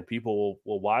videos on there, and people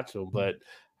will watch them. But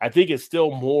I think it's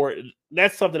still more,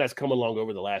 that's something that's come along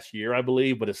over the last year, I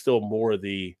believe, but it's still more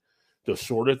the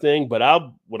shorter thing. But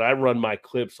when I run my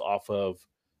clips off of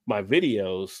my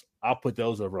videos, I'll put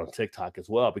those over on TikTok as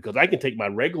well, because I can take my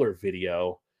regular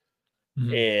video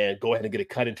and go ahead and get it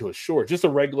cut into a short, just a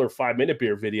regular 5-minute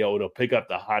beer video. It'll pick up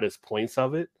the hottest points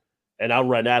of it. And I'll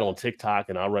run that on TikTok,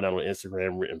 and I'll run that on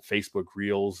Instagram and Facebook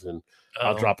Reels, and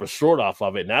I'll drop a short off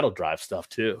of it, and that'll drive stuff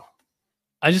too.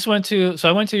 I went to your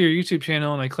YouTube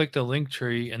channel, and I clicked the link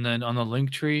tree, and then on the link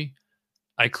tree,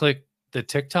 I clicked the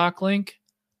TikTok link,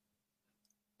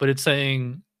 but it's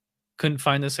saying couldn't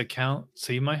find this account.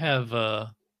 So you might have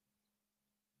a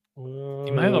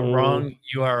wrong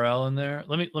URL in there.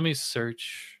 Let me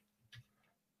search.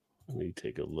 Let me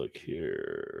take a look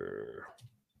here.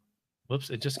 Whoops,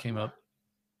 it just came up.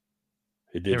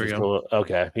 It did just come up.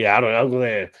 Okay. Yeah, I don't know. I'm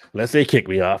glad. Unless they kick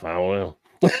me off. I don't know.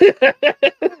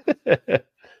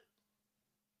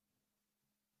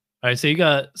 All right, so you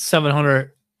got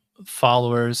 700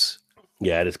 followers.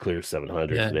 Yeah, it is clear 700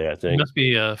 today, I think. It must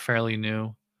be fairly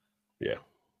new. Yeah.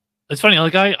 It's funny.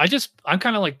 Like I'm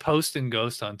kind of like post and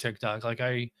ghost on TikTok.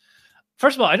 Like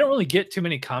first of all, I don't really get too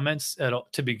many comments at all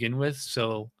to begin with.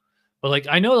 So, but like,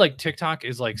 I know like TikTok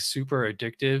is like super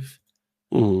addictive.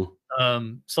 So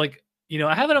like, you know,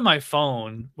 I have it on my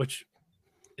phone, which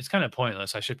it's kind of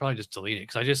pointless. I should probably just delete it,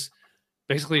 because I just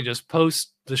basically just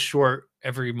post the short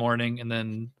every morning, and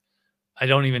then I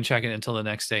don't even check it until the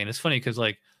next day. And it's funny because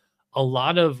like a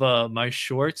lot of my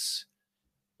shorts,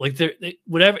 like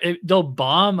they'll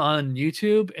bomb on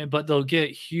YouTube, but they'll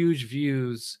get huge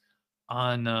views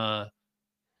on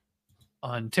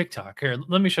TikTok. Here,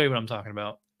 let me show you what I'm talking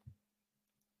about.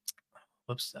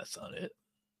 Whoops, that's not it.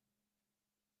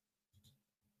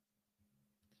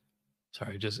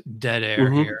 Sorry, just dead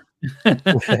air here. All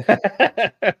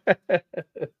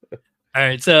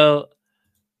right, so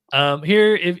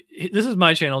here, if this is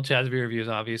my channel, Chad's Beer Reviews,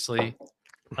 obviously.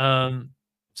 So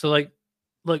like,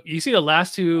 look, you see the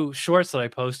last 2 shorts that I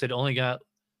posted only got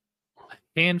a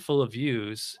handful of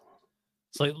views.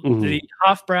 It's like the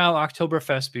𝒔𝒆𝒄𝒂𝒔𝒕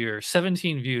Oktoberfest beer,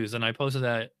 17 views, and I posted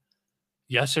that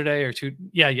yesterday.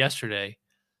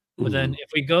 But then if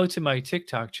we go to my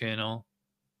TikTok channel,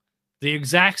 the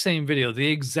exact same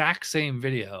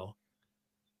video,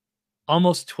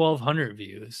 almost 1,200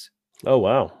 views. Oh,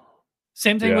 wow.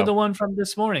 Same thing with the one from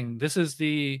this morning. This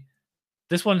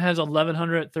one has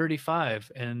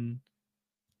 1,135, and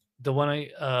the one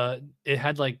it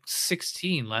had like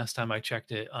 16 last time I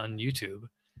checked it on YouTube.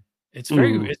 It's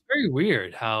very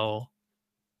weird how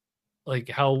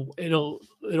it'll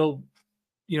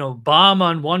bomb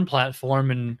on one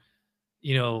platform and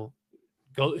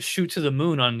go shoot to the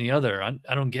moon on the other. I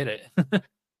don't get it.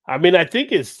 I mean, I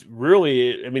think it's really,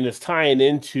 it's tying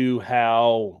into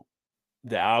how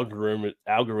the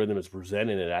algorithm is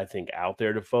presenting it, I think, out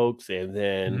there to folks, and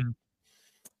then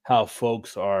how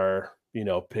folks are,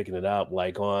 picking it up,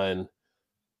 like on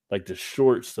like the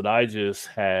shorts that I just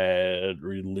had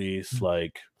released.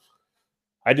 Like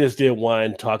I just did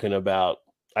one talking about,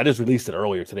 I just released it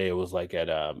earlier today. It was like at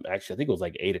actually I think it was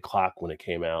like 8 o'clock when it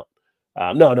came out.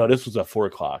 No, this was at 4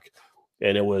 o'clock,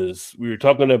 and we were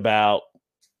talking about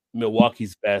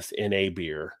Milwaukee's best NA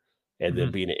beer, and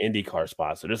then being an IndyCar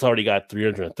sponsor. This already got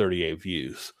 338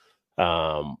 views.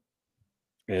 And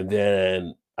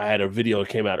then I had a video that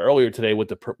came out earlier today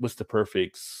with what's the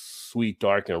perfect sweet,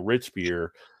 dark, and rich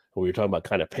beer. We were talking about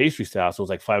kind of pastry style, so it was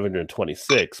like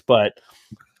 526. But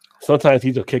sometimes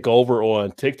these will kick over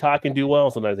on TikTok and do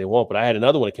well, sometimes they won't. But I had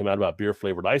another one that came out about beer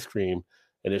flavored ice cream,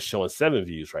 and it's showing 7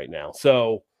 views right now.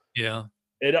 So yeah.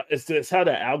 It's how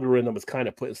the algorithm is kind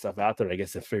of putting stuff out there, I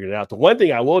guess, and figuring it out. The one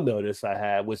thing I will notice I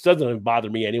have, which doesn't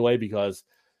bother me anyway, because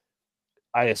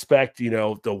I expect,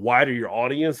 the wider your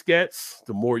audience gets,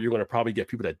 the more you're going to probably get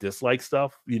people that dislike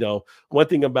stuff. One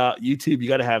thing about YouTube, you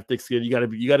got to have thick skin. You got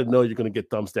to know you're going to get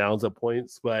thumbs downs at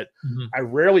points, but I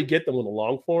rarely get them in the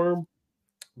long form.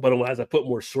 But as I put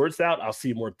more shorts out, I'll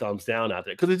see more thumbs down out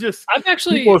there, because it's just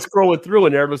people are scrolling through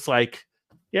and they're just like,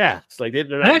 yeah, it's like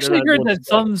I actually heard that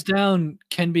thumbs down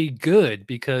can be good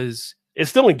because it's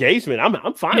still engagement.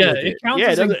 I'm fine with it. It counts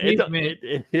as engagement.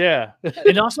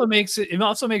 It also makes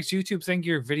YouTube think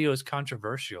your video is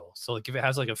controversial. So like if it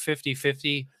has like a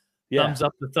 50-50 thumbs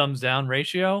up to thumbs down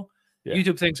ratio,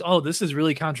 YouTube thinks, oh, this is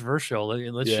really controversial.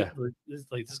 This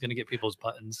is gonna get people's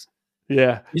buttons.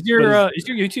 Yeah. Is your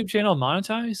YouTube channel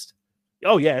monetized?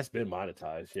 Oh yeah, it's been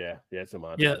monetized. Yeah, it's been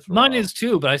monetized. Yeah, mine is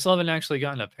too, but I still haven't actually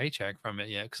gotten a paycheck from it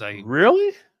yet because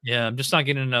I'm just not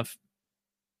getting enough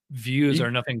views or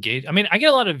enough engagement. I mean, I get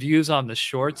a lot of views on the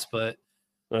shorts, but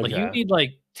like you need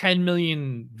like 10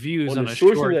 million views on a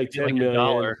short, like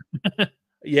 $1.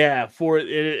 Yeah, for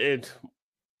it.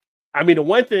 I mean, the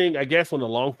one thing I guess on the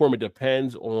long form, it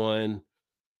depends on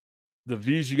the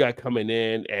views you got coming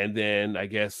in, and then I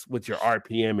guess what your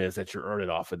RPM is that you're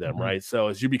earning off of them, right? So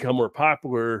as you become more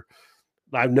popular,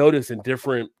 I've noticed in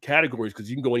different categories, because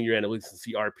you can go in your analytics and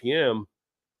see RPM.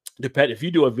 If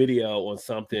you do a video on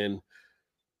something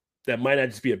that might not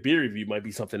just be a beer review, might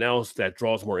be something else that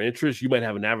draws more interest, you might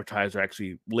have an advertiser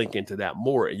actually link into that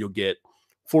more, and you'll get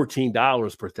 $14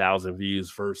 per 1,000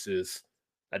 views versus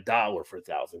 $1 for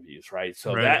 1,000 views, right?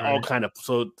 So all kind of,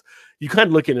 so you kind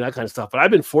of look into that kind of stuff. But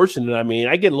I've been fortunate. I mean,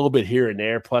 I get a little bit here and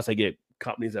there. Plus, I get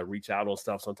companies that reach out on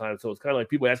stuff sometimes. So it's kind of like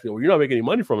people ask me, "Well, you're not making any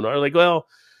money from it." I'm like, "Well,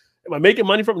 am I making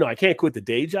money from it? No, I can't quit the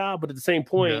day job." But at the same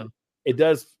point, it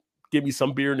does give me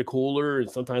some beer in the cooler, and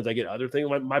sometimes I get other things.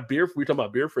 My beer, we were talking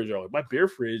about beer fridge earlier. My beer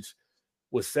fridge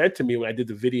was sent to me when I did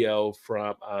the video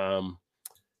from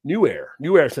New Air.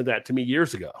 New Air sent that to me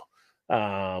years ago.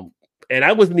 And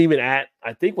I wasn't even I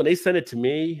think when they sent it to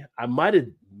me, I might have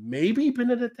maybe been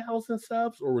at 1,000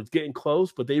 subs or was getting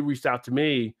close, but they reached out to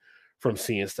me from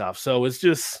seeing stuff. So it's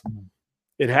just,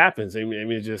 it happens. I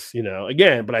mean, it's just,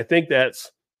 again, but I think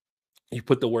that's, you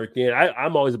put the work in.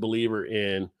 I'm always a believer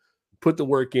in put the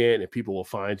work in and people will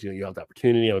find you and you have the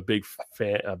opportunity. I'm a big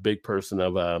fan, a big person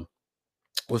of,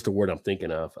 what's the word I'm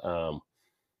thinking of?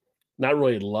 Not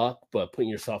really luck, but putting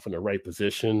yourself in the right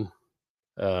position.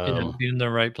 Being in the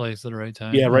right place at the right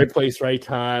time. Yeah, right place, right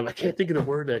time. I can't think of the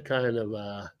word that kind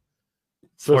of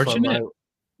fortunate.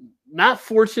 Not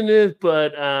fortunate,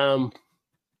 but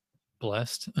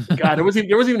blessed. God, there was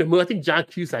even a movie. I think John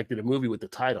Cusack did a movie with the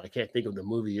title. I can't think of the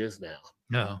movie is now.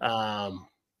 No.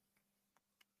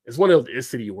 It's one of those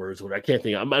city words where I can't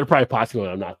think. I'm probably possibly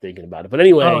I'm not thinking about it. But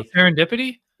anyway,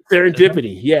 serendipity.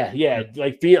 Serendipity. Yeah.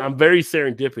 Like I'm very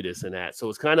serendipitous in that. So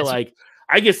it's kind of like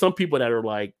I get some people that are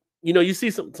like, you see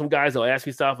some guys that'll ask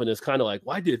me stuff and it's kind of like,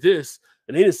 well, I did this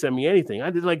and they didn't send me anything. I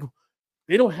did like,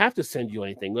 they don't have to send you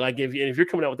anything. Like if you're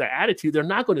coming out with that attitude, they're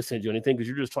not going to send you anything because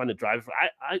you're just trying to drive.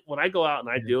 When I go out and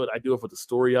I do it for the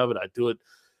story of it. I do it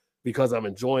because I'm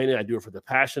enjoying it. I do it for the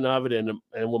passion of it. And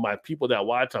when my people that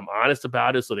watch, I'm honest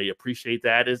about it. So they appreciate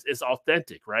that. It's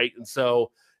authentic. Right. And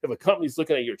so if a company's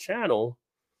looking at your channel,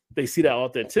 they see that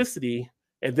authenticity,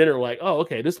 and then they're like, oh,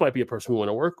 okay, this might be a person we want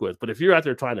to work with. But if you're out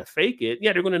there trying to fake it,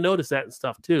 yeah, they're going to notice that and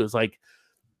stuff too. It's like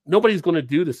nobody's going to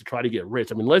do this to try to get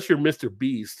rich. I mean, unless you're Mr.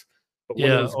 Beast, but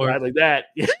one of those guys like that.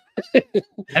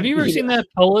 Have you ever seen that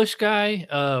Polish guy,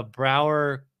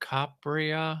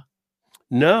 𝒉𝒂𝒅'𝒛?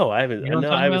 No, I haven't. You know what No,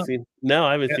 I'm I talking haven't about? seen. No,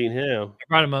 I haven't seen him. I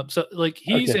brought him up. So like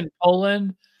he's in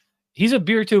Poland. He's a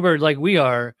beer tuber like we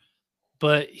are,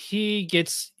 but he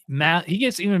gets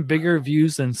even bigger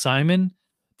views than Simon.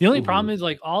 The only problem is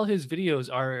like all his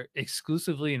videos are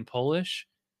exclusively in Polish,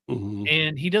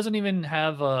 and he doesn't even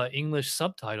have English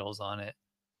subtitles on it.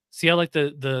 See how like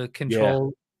the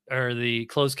control or the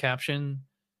closed caption,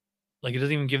 like it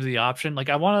doesn't even give the option. Like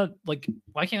I want to like,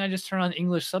 why can't I just turn on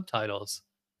English subtitles?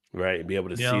 Right, and be able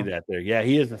to see that there. Yeah,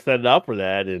 he hasn't set it up for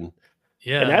that, and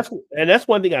yeah, and that's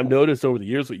one thing I've noticed over the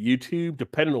years with YouTube.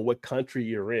 Depending on what country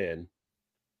you're in,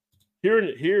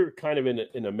 here kind of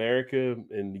in America,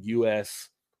 in the US,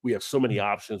 we have so many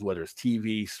options, whether it's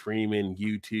TV, streaming,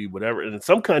 YouTube, whatever. And in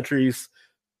some countries,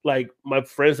 like my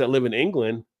friends that live in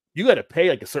England, you got to pay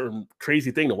like a certain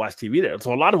crazy thing to watch TV there.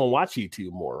 So a lot of them watch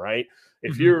YouTube more, right?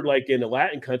 If you're like in a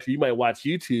Latin country, you might watch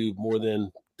YouTube more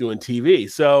than doing TV.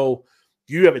 So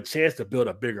you have a chance to build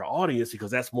a bigger audience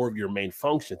because that's more of your main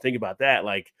function. Think about that.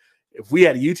 Like if we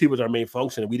had YouTube as our main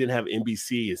function and we didn't have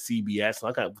NBC and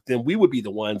CBS, then we would be the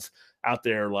ones out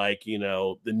there, like, you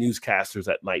know, the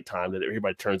newscasters at nighttime that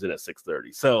everybody turns in at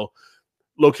 6:30. So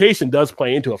location does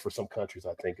play into it for some countries,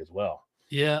 I think, as well.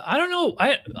 Yeah, I don't know.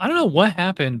 I don't know what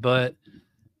happened, but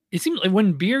it seemed like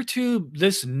when BeerTube,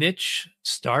 this niche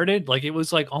started, like it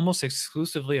was like almost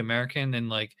exclusively American, and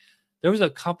like there was a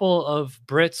couple of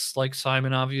Brits like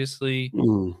Simon, obviously.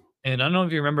 And I don't know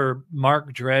if you remember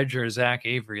Mark Dredge or Zach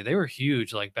Avery. They were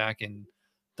huge like back in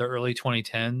the early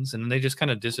 2010s, and they just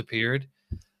kind of disappeared.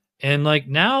 And like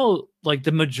now, like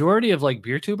the majority of like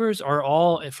beer tubers are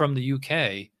all from the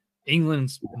UK,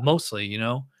 England mostly, you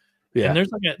know. Yeah. And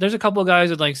there's a couple of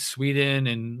guys in like Sweden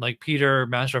and like Peter,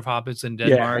 Master of Hobbits in Yeah,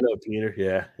 Denmark. I know Peter.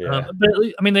 Yeah, yeah. But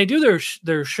I mean, they do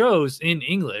their shows in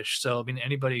English, so I mean,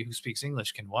 anybody who speaks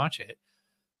English can watch it.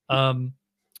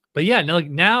 But yeah, no, like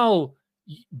now,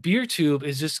 BeerTube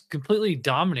is just completely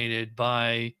dominated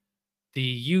by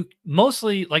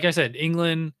mostly, like I said,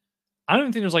 England. I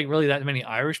don't think there's like really that many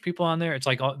Irish people on there. It's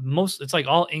like it's like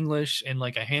all English and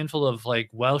like a handful of like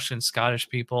Welsh and Scottish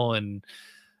people, and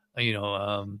you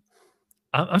know,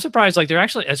 I'm surprised. Like, they're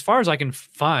actually, as far as I can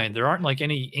find, there aren't like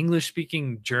any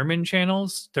English-speaking German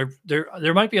channels.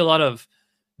 There might be a lot of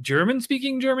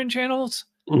German-speaking German channels,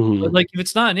 but like if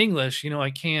it's not in English, you know,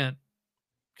 I can't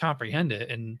comprehend it.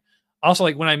 And also,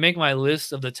 like when I make my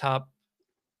list of the top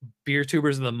beer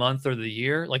tubers of the month or the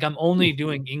year, like I'm only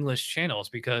doing English channels,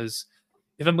 because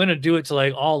if I'm going to do it to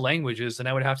like all languages, then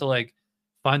I would have to like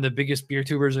find the biggest beer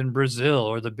tubers in Brazil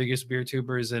or the biggest beer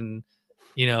tubers in,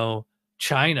 you know,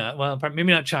 China. Well,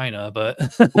 maybe not China, but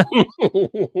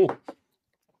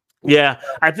yeah,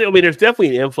 I mean, there's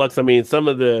definitely an influx. I mean,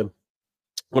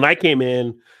 when I came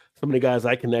in, some of the guys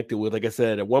I connected with, like I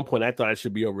said, at one point I thought I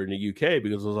should be over in the UK,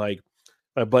 because it was like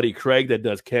my buddy Craig that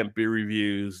does Kemp beer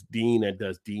reviews, Dean that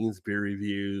does Dean's beer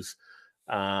reviews.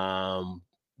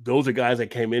 Those are guys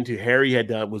that came into. Harry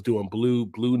was doing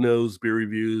Blue Nose beer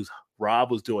reviews.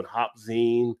 Rob was doing Hop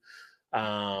Zine.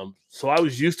 So I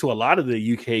was used to a lot of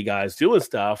the UK guys doing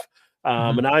stuff.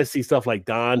 And I see stuff like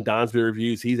Don's beer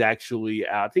reviews. He's actually,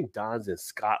 I think Don's in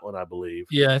Scotland, I believe.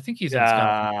 Yeah, I think he's in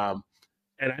Scotland.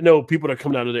 And I know people that are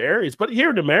coming out of the areas, but here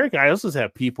in America, I also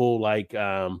have people like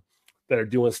that are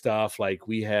doing stuff. Like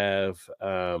we have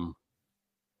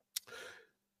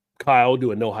Kyle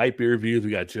doing No Hype beer reviews.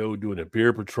 We got Joe doing a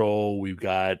Beer Patrol. We've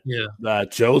got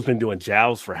Joe's been doing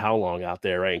Jows for how long out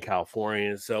there, right, in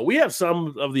California. So we have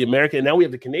some of the American, and now we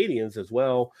have the Canadians as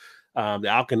well. The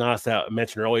Alkanauts that I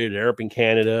mentioned earlier, they're up in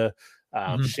Canada.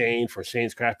 Shane for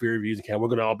Shane's Craft Beer Reviews in Canada. We're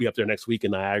going to all be up there next week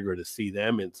in Niagara to see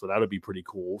them, and so that'll be pretty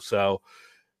cool. So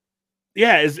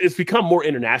yeah, it's become more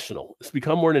international.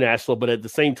 But at the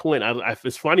same point,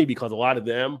 it's funny because a lot of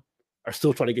them are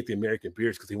still trying to get the American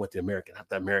beers because they want the American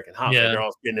hops. Yeah. They're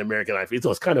all getting the American IPA.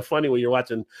 So it's kind of funny when you're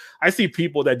watching. I see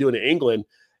people that do it in England,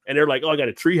 and they're like, "Oh, I got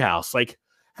a treehouse." Like,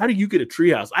 how do you get a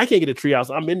treehouse? I can't get a treehouse.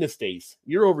 I'm in the States.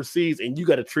 You're overseas, and you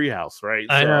got a treehouse, right?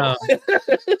 I know.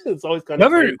 It's always kind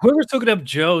of whoever took it up,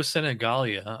 Joe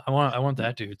Senegalia. I want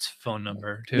that dude's phone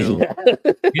number too. Yeah.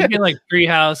 You get like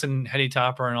treehouse and Heady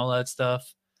Topper and all that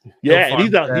stuff. Yeah, and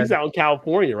he's out in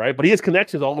California, right? But he has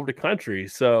connections all over the country.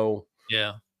 So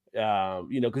yeah.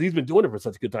 You know, because he's been doing it for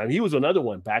such a good time. He was another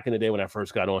one back in the day when I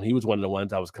first got on. He was one of the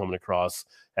ones I was coming across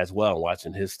as well,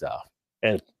 watching his stuff.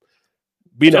 And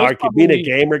Joe's being a probably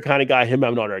gamer kind of guy, him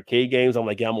having all the arcade games, I'm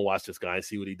like, yeah, I'm gonna watch this guy and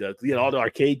see what he does. He had all the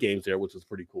arcade games there, which was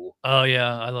pretty cool. Oh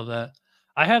yeah, I love that.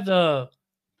 I have the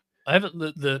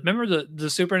remember the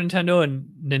Super Nintendo and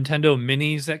Nintendo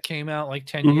Minis that came out like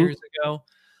 10 years ago?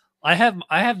 I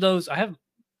have those.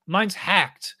 Mine's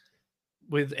hacked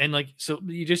with, and like, so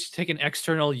you just take an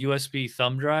external USB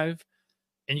thumb drive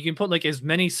and you can put like as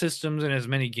many systems and as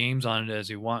many games on it as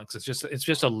you want, because it's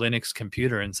just a Linux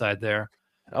computer inside there.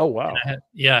 Oh wow. I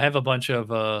have a bunch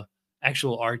of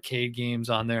actual arcade games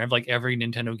on there. I have like every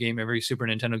Nintendo game, every Super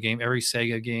Nintendo game, every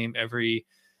Sega game, every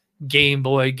Game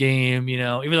Boy game, you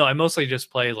know, even though I mostly just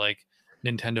play like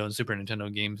Nintendo and Super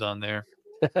Nintendo games on there.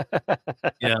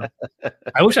 Yeah.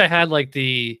 I wish I had like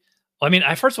I mean,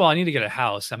 first of all, I need to get a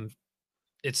house.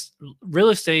 It's real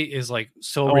estate is like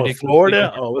so Oh, in ridiculously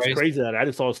Florida? Oh, it's overpriced. crazy. I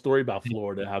just saw a story about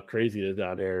Florida, how crazy it is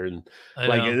down there. And I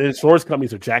like know. and insurance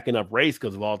companies are jacking up rates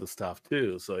because of all the stuff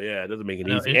too. So yeah, it doesn't make it I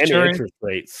know. easy. And the interest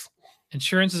rates.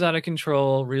 Insurance is out of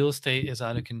control. Real estate is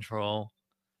out of control.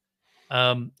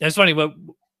 It's funny, but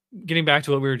getting back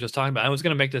to what we were just talking about, I was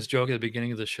going to make this joke at the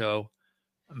beginning of the show.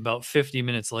 I'm about 50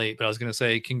 minutes late, but I was going to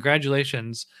say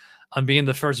congratulations on being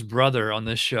the first brother on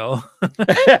this show.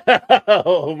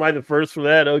 Oh, am I the first for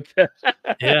that? Okay.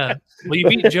 Yeah. Well, you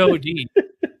beat Joe D.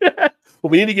 Well,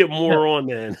 we need to get more on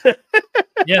then.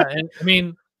 Yeah, and I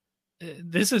mean,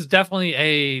 this is definitely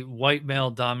a white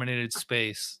male dominated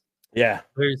space. Yeah.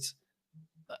 There's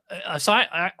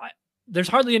there's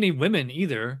hardly any women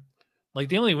either. Like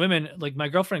the only women, like my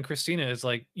girlfriend Christina is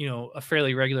like, you know, a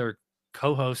fairly regular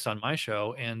co-host on my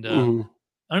show. And I don't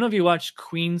know if you watch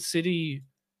Queen City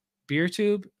Beer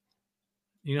Tube.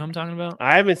 You know what I'm talking about?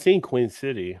 I haven't seen Queen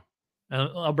City.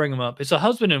 I'll bring them up. It's a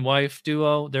husband and wife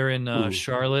duo. They're in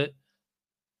Charlotte.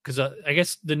 Because I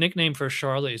guess the nickname for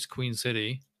Charlotte is Queen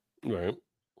City. Right.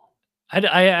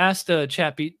 I asked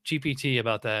Chat GPT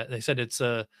about that. They said it's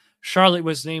Charlotte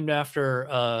was named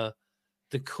after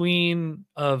the Queen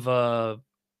of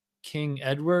King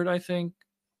Edward, I think.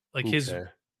 Like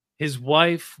his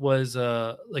wife was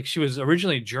like she was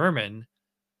originally German,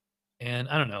 and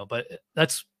I don't know, but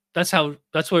that's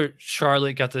where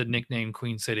Charlotte got the nickname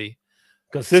Queen City.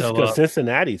 Because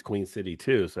Cincinnati's Queen City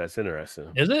too, so that's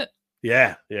interesting. Is it?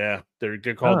 Yeah. They're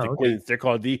called the Queens. They're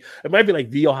called it might be like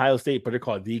the Ohio State, but they're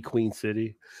called the Queen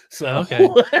City. So okay.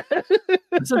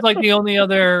 This is like the only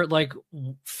other like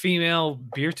female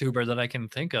beer tuber that I can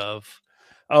think of.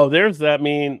 Oh, there's that. I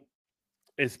mean,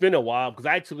 it's been a while because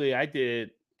actually I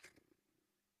think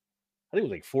it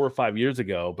was like 4 or 5 years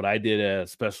ago, but I did a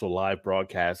special live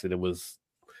broadcast and it was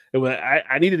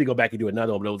I needed to go back and do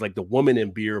another one, but it was like the Woman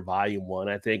in Beer Volume 1,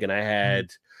 I think, and I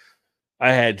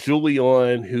had Julie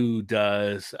on, who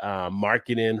does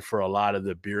marketing for a lot of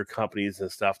the beer companies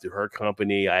and stuff through her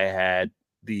company. I had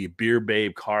the beer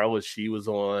babe Carla, she was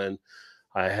on.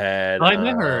 I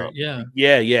met her,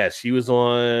 yeah, she was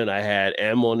on. I had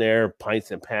Em on there,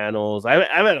 Pints and Panels. I've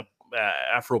had a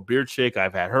Afro beer chick.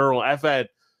 I've had her on.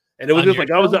 And it was just like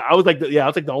I was like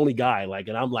the only guy. Like,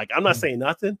 and I'm like, I'm not saying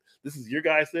nothing. This is your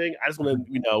guys' thing. I just want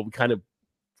to, kind of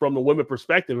from the women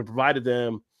perspective and provided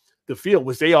them the field,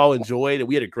 which they all enjoyed, and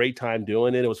we had a great time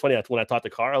doing it. It was funny when I talked to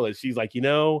Carla, she's like,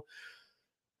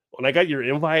 when I got your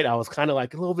invite, I was kind of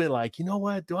like a little bit like, you know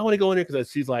what, do I want to go in there? Because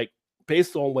she's like,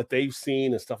 based on what they've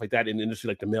seen and stuff like that in the industry,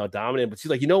 like the male dominant, but she's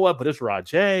like, you know what, but it's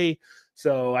Rajay,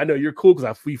 so I know you're cool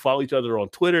because we follow each other on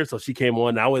Twitter. So she came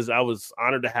on. I was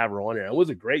honored to have her on there. It was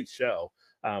a great show.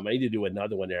 I need to do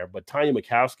another one there, but Tanya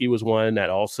Mikowski was one that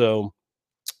also.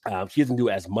 She doesn't do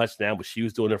as much now, but she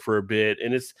was doing it for a bit.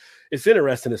 And it's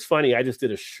interesting. It's funny. I just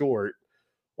did a short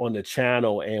on the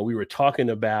channel and we were talking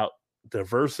about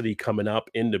diversity coming up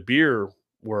in the beer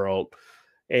world.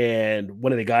 And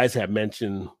one of the guys had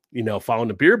mentioned, following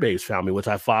the Beer Babes family, which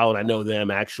I followed. I know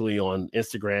them actually on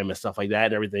Instagram and stuff like that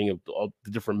and everything, all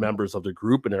the different members of the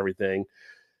group and everything.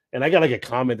 And I got like a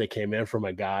comment that came in from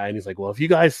a guy and he's like, well, if you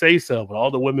guys say so, but all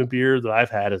the women beer that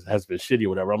I've had has been shitty or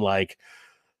whatever. I'm like,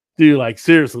 dude, like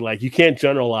seriously, like you can't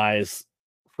generalize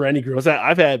for any group.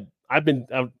 I've been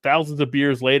thousands of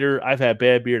beers later. I've had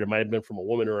bad beer that might have been from a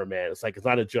woman or a man. It's like, it's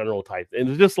not a general type. And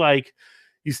it's just like,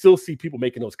 you still see people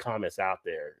making those comments out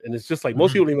there. And it's just like,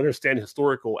 most people don't even understand the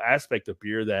historical aspect of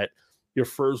beer, that your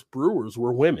first brewers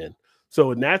were women.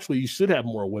 So naturally you should have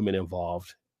more women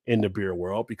involved in the beer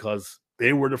world because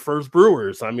they were the first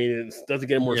brewers. I mean, it doesn't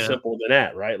get more simple than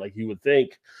that, right? Like you would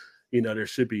think, there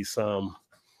should be some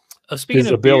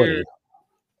visibility.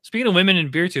 Speaking of women in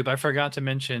beer tube, I forgot to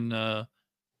mention. I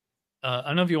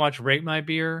don't know if you watch Rate My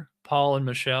Beer, Paul and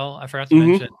Michelle. I forgot to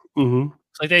mention.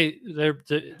 It's like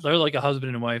they're like a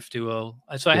husband and wife duo.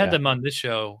 So I had them on this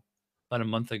show about a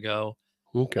month ago.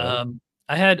 Okay.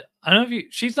 I don't know if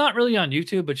she's not really on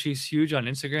YouTube, but she's huge on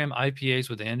Instagram. IPAs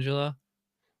with Angela.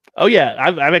 Oh yeah,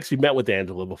 I've actually met with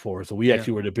Angela before, so we Yeah.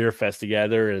 actually were at a beer fest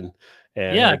together and Yeah,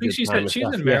 had I a think good time and she's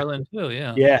stuff. in Yeah, Maryland too.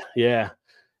 Yeah. yeah.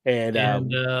 And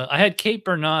I had Kate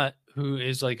Bernat, who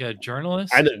is like a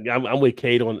journalist. I'm with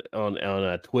Kate on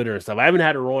Twitter and stuff. I haven't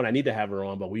had her on. I need to have her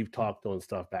on, but we've talked on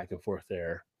stuff back and forth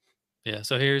there. Yeah.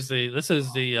 So this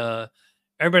is the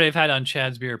everybody I've had on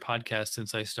Chad's Beer podcast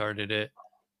since I started it.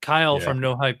 Kyle from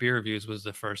No Hype Beer Reviews was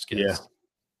the first guest. Yeah,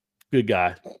 good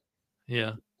guy.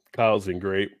 Yeah, Kyle's been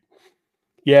great.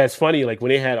 Yeah, it's funny. Like when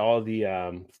they had all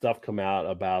the stuff come out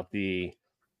about the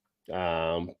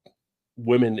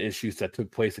women issues that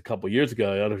took place a couple years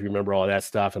ago. I don't know if you remember all that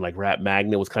stuff. And like Rap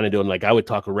Magnet was kind of doing, like I would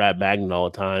talk with Rap Magnet all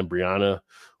the time, Brianna,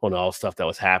 on all the stuff that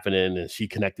was happening. And she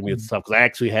connected me with stuff because I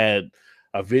actually had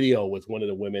a video with one of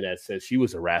the women that said she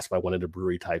was harassed by one of the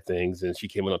brewery type things. And she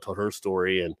came in and told her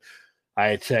story. And I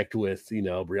had checked with,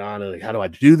 Brianna, like, how do I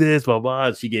do this? Blah, blah.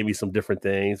 And she gave me some different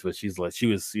things, but she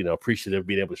was, appreciative of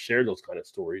being able to share those kind of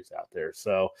stories out there.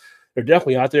 So they're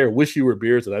definitely out there. Wish You Were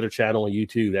Beers, another channel on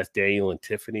YouTube. That's Daniel and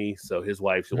Tiffany. So his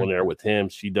wife's on there with him.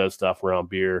 She does stuff around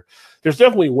beer. There's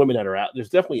definitely women that are out. There's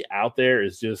definitely out there.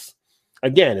 It's just,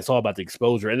 again, it's all about the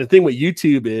exposure. And the thing with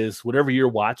YouTube is whatever you're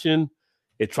watching,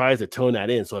 it tries to tone that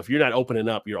in. So if you're not opening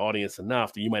up your audience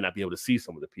enough, then you might not be able to see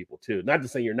some of the people too. Not to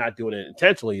say you're not doing it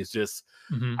intentionally. It's just,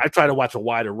 I try to watch a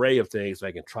wide array of things so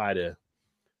I can try to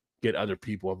get other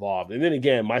people involved. And then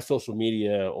again, my social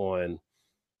media on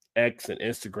X and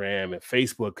Instagram and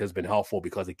Facebook has been helpful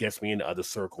because it gets me into other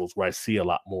circles where I see a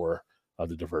lot more of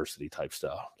the diversity type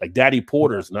stuff. Like Daddy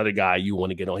Porter's another guy you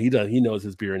want to get on. He knows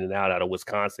his beer in and out of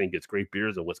Wisconsin, gets great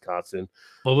beers in Wisconsin.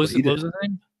 What was his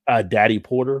name? Daddy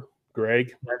Porter,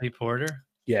 Greg. Daddy Porter.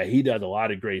 Yeah, he does a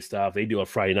lot of great stuff. They do a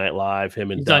Friday Night Live,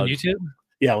 him and He's Doug. on YouTube?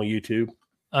 Yeah, on YouTube.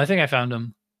 I think I found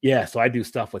him. Yeah, so I do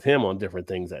stuff with him on different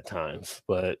things at times,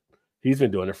 but he's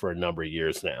been doing it for a number of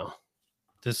years now.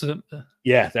 This is him?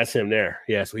 Yeah, that's him there.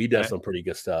 Yeah, so he does some pretty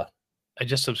good stuff. I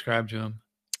just subscribed to him.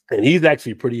 And he's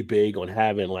actually pretty big on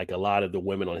having like a lot of the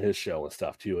women on his show and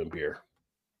stuff too in beer.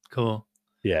 Cool.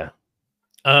 Yeah.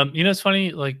 It's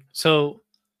funny, like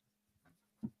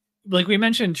we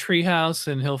mentioned Treehouse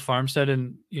and Hill Farmstead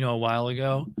a while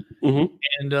ago.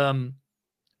 And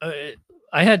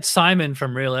I had Simon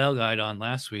from Real Ale Guide on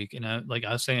last week, and I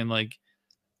was saying, like,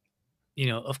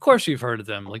 of course you've heard of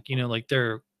them. Like,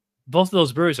 they're both of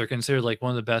those breweries are considered like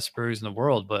one of the best breweries in the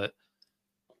world. But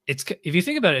if you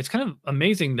think about it, it's kind of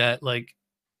amazing that like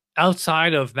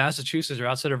outside of Massachusetts or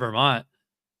outside of Vermont,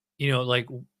 like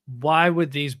why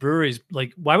would these breweries,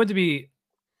 like why would they be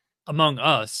among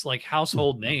us like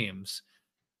household names?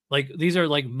 Like these are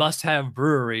like must-have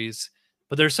breweries,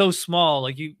 but they're so small.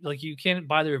 Like you can't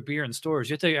buy their beer in stores.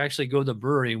 You have to actually go to the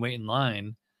brewery and wait in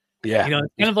line. Yeah.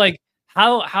 It's kind of like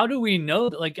how do we know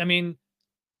that? Like, I mean,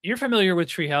 you're familiar with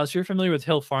Treehouse, you're familiar with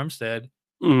Hill Farmstead,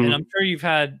 and I'm sure you've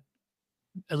had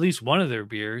at least one of their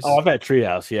beers. Oh, I've had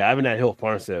Treehouse. Yeah, I haven't had Hill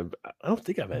Farmstead. I don't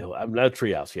think I've had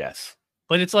Treehouse. Yes,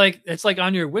 but it's like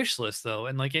on your wish list though,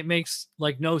 and like it makes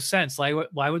like no sense. Like,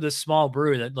 why would this small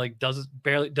brewery that like does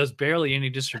barely any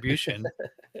distribution,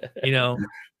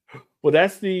 Well,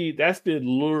 that's the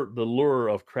lure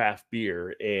of craft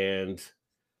beer, and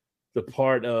the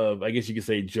part of, I guess you could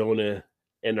say, Jonah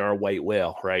and our white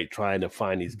whale, right? Trying to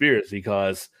find these beers,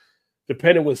 because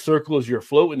depending what circles you're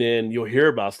floating in, you'll hear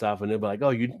about stuff and they'll be like, oh,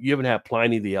 you haven't had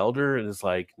Pliny the Elder? And it's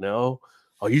like, no.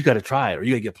 Oh, you got to try it, or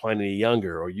you got to get Pliny the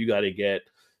Younger, or you got to get,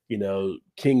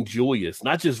 King Julius,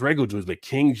 not just regular Julius, but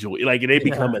King Julius. Like, they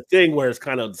become a thing where it's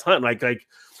kind of like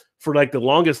for like the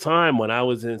longest time when I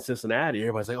was in Cincinnati,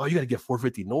 everybody's like, oh, you got to get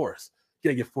 450 North. You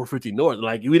got to get 450 North.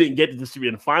 Like, we didn't get to distribute.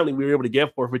 And finally, we were able to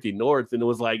get 450 North. And it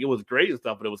was great and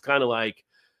stuff, but it was kind of like,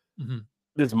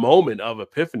 this moment of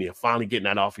epiphany of finally getting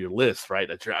that off your list, right?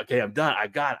 That you're okay, I'm done. I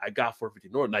got 450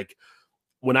 North. Like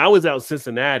when I was out in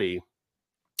Cincinnati,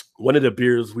 one of the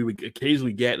beers we would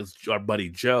occasionally get is our buddy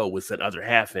Joe would set other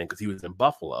half in because he was in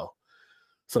Buffalo.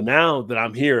 So now that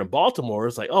I'm here in Baltimore,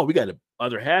 it's like, oh, we got the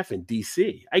other half in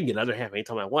DC. I can get other half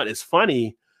anytime I want. It's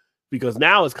funny because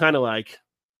now it's kind of like,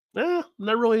 I'm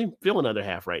not really feeling other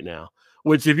half right now.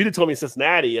 Which, if you'd have told me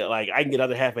Cincinnati, like I can get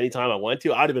other half anytime I want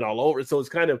to, I'd have been all over it. So it's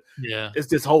kind of, it's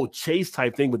this whole chase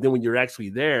type thing. But then when you're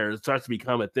actually there, it starts to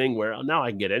become a thing where now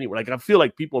I can get anywhere. Like I feel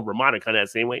like people in Vermont are kind of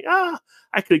that same way.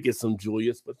 I could get some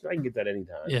Julius, but I can get that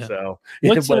anytime. Yeah. So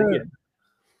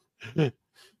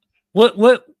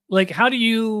what like how do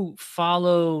you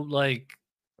follow like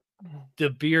the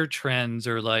beer trends,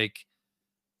 or like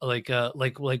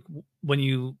when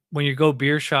you go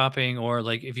beer shopping, or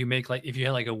like if you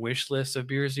had like a wish list of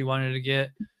beers you wanted to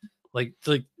get, like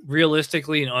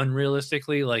realistically and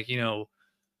unrealistically, like,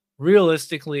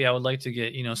 realistically, I would like to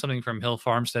get, something from Hill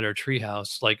Farmstead or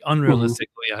Treehouse. Like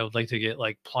unrealistically, I would like to get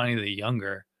like Pliny the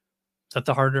Younger. Is that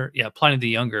the harder? Yeah, Pliny the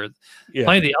Younger. Yeah.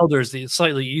 Pliny the Elder is the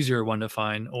slightly easier one to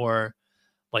find, or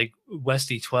like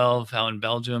𝑪𝒉𝒂𝒅'𝒛 out in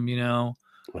Belgium,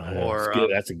 or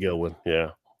That's a good one.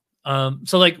 Yeah.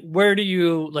 so like, where do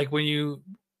you like when you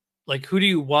like who do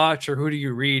you watch or who do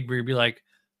you read where you'd be like,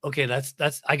 okay,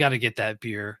 that's I got to get that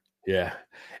beer. Yeah.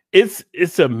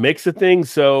 It's a mix of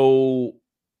things. So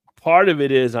part of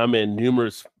it is I'm in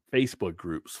numerous Facebook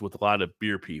groups with a lot of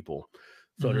beer people.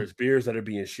 So there's beers that are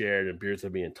being shared and beers that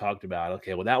are being talked about.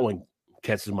 Okay, well, that one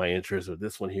catches my interest, or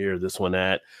this one here, this one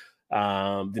that.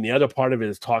 Then the other part of it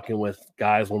is talking with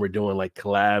guys when we're doing like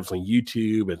collabs on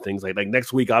YouTube and things like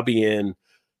next week I'll be in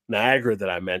Niagara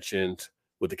that I mentioned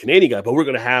with the Canadian guy, but we're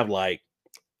gonna have like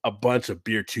a bunch of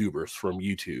beer tubers from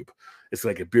YouTube. It's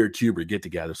like a beer tuber get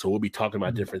together. So we'll be talking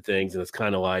about different things. And it's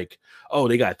kind of like, oh,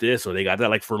 they got this or they got that.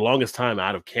 Like for the longest time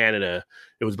out of Canada,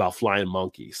 it was about Flying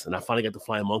Monkeys. And I finally got the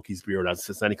Flying Monkeys beer out of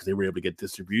Cincinnati because they were able to get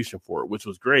distribution for it, which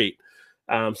was great.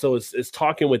 So it's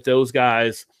talking with those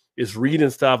guys, it's reading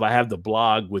stuff. I have the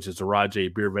blog, which is the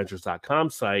BeerVentures.com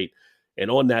site. And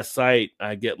on that site,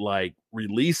 I get like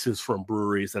releases from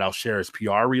breweries that I'll share as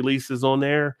PR releases on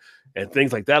there. And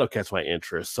things like that will catch my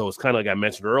interest. So it's kind of like I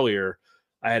mentioned earlier,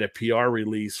 I had a PR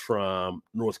release from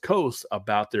North Coast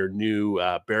about their new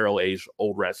barrel-aged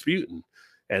Old Rasputin.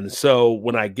 And so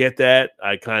when I get that,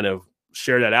 I kind of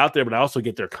share that out there, but I also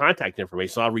get their contact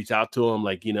information. So I'll reach out to them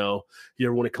like, you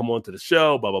ever want to come on to the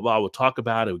show, blah, blah, blah. We'll talk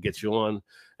about it. We'll get you on.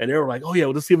 And they were like, oh, yeah,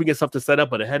 well, let's see if we get something set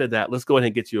up. But ahead of that, let's go ahead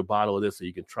and get you a bottle of this so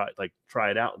you can try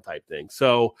it out and type thing.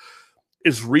 So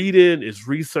it's reading, it's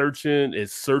researching,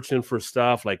 it's searching for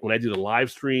stuff. Like when I do the live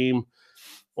stream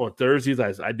on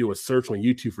Thursdays, I do a search on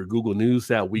YouTube for Google News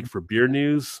that week for beer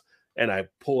news, and I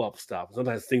pull up stuff.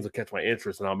 Sometimes things will catch my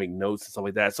interest, and I'll make notes and stuff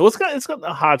like that. So it's got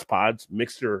a hodgepodge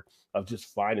mixture of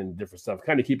just finding different stuff,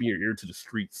 kind of keeping your ear to the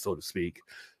streets, so to speak.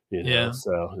 Yeah.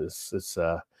 So it's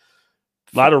a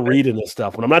lot of reading and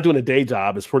stuff. When I'm not doing a day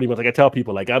job, it's pretty much like I tell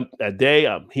people, like I'm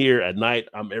here, at night,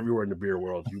 I'm everywhere in the beer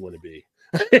world you want to be.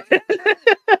 This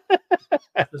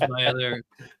is my other.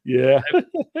 Yeah.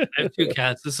 I have two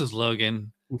cats. This is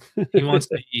Logan. He wants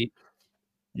to eat.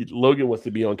 Logan wants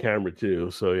to be on camera too.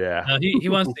 So yeah. No, he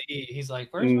wants to eat. He's like,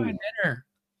 where's my dinner?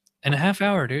 In a half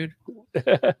hour, dude. We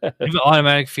have an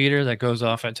automatic feeder that goes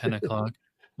off at 10 o'clock.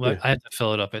 Well, I had to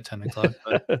fill it up at 10 o'clock.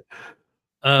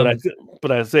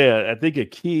 But I say, I think a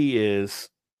key is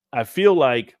I feel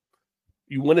like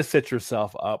you want to set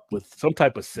yourself up with some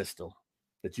type of system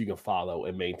that you can follow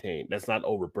and maintain. That's not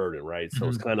overburdened, right? So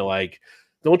it's kind of like,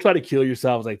 don't try to kill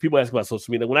yourself. Like people ask about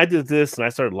social media. When I did this and I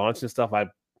started launching stuff, I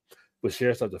would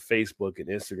share stuff to Facebook and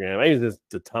Instagram. I use this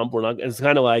to Tumblr. And it's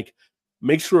kind of like,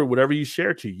 make sure whatever you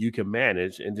share to, you can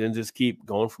manage, and then just keep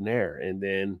going from there. And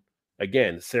then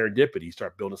again, serendipity, you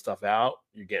start building stuff out,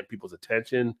 you're getting people's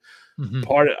attention.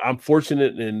 I'm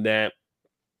fortunate in that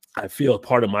I feel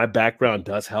part of my background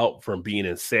does help from being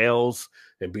in sales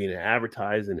and being in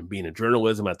advertising and being in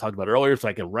journalism. I talked about earlier, so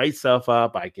I can write stuff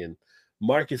up, I can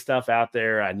market stuff out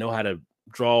there. I know how to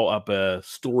draw up a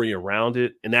story around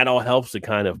it, and that all helps to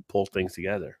kind of pull things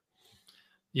together.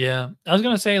 Yeah, I was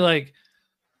gonna say, like,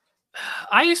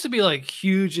 I used to be like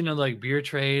huge into like beer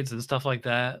trades and stuff like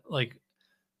that. Like,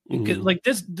 like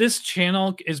this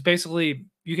channel is basically,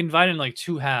 you can divide it in like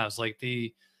two halves. Like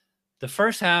the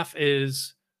first half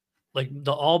is like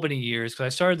the Albany years, because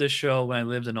I started this show when I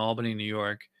lived in Albany, New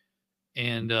York,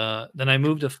 and then I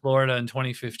moved to Florida in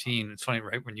 2015. It's funny,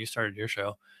 right when you started your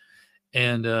show,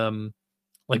 and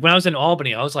like when I was in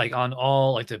Albany, I was like on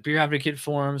all like the Beer Advocate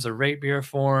forums, the Rate Beer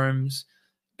forums,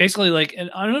 basically like,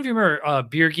 and I don't know if you remember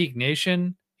Beer Geek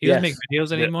Nation. He doesn't make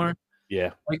videos anymore.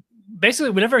 Yeah, like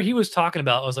basically whatever he was talking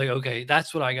about, I was like, okay,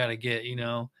 that's what I got to get,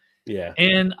 Yeah,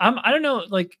 and I don't know,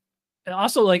 like. And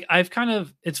also, like, I've kind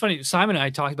of, it's funny, Simon and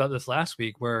I talked about this last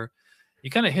week, where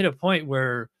you kind of hit a point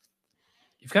where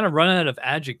you've kind of run out of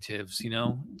adjectives,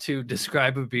 to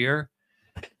describe a beer.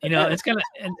 It's kind of,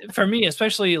 and for me,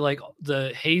 especially like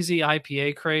the hazy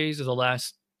IPA craze of the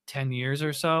last 10 years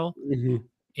or so,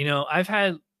 I've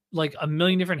had like a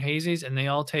million different hazies, and they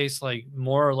all taste like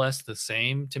more or less the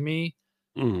same to me.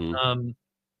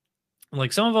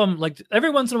 Like some of them, like every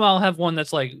once in a while, I'll have one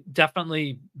that's like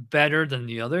definitely better than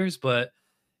the others, but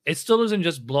it still doesn't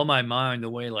just blow my mind the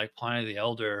way like Pliny the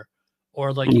Elder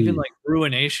or like even like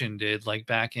Ruination did, like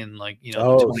back in like, the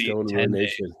 2010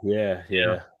 days.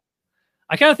 Yeah.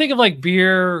 I kind of think of like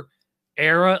beer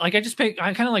era. Like I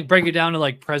kind of like break it down to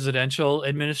like presidential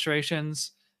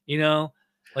administrations,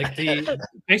 like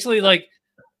basically like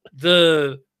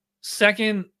the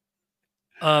second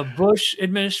Bush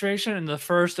administration and the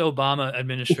first Obama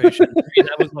administration. I mean,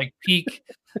 that was like peak.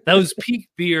 That was peak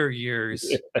beer years.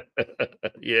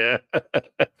 Yeah.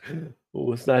 Well,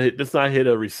 let's not hit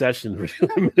a recession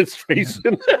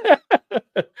administration.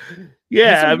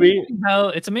 Yeah, I mean,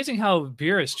 it's amazing how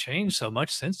beer has changed so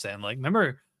much since then. Like,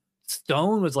 remember,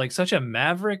 Stone was like such a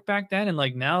maverick back then, and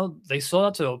like now they sold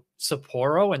out to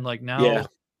Sapporo, and like now, yeah,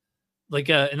 like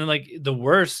and then like the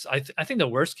worst. I think the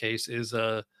worst case is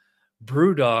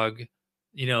BrewDog.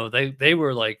 You know, they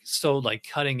were like so like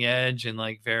cutting edge and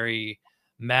like very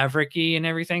mavericky and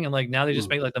everything, and like now they just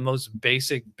make like the most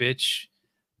basic bitch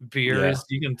beers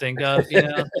you can think of. You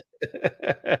know.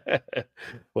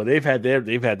 Well, they've had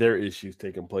their issues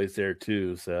taking place there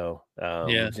too. So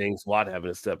Yeah. James Watt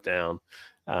having to step down.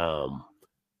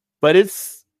 But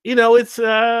it's it's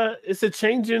a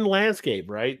changing landscape,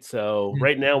 right? So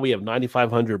right now we have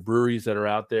 9,500 breweries that are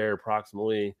out there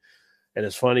approximately. And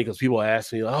it's funny because people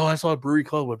ask me, "Oh, I saw a brewery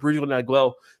close. What brewery would not?"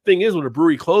 Well, thing is, when a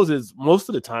brewery closes, most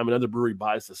of the time another brewery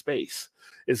buys the space.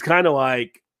 It's kind of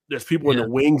like there's people in the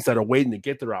wings that are waiting to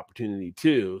get their opportunity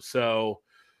too. So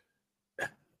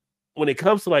when it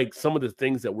comes to like some of the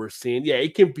things that we're seeing, yeah,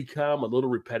 it can become a little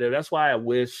repetitive. That's why I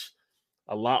wish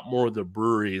a lot more of the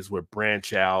breweries would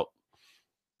branch out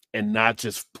and not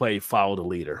just follow the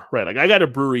leader, right? Like I got a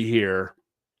brewery here,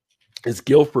 it's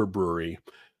Guilford Brewery.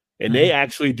 And they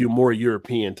actually do more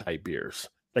European type beers.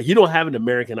 Like you don't have an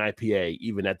American IPA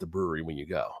even at the brewery when you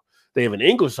go. They have an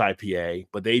English IPA,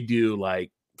 but they do like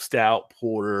stout,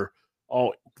 porter,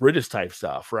 all British type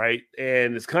stuff, right?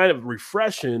 And it's kind of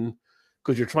refreshing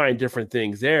because you're trying different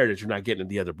things there that you're not getting at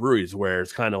the other breweries, where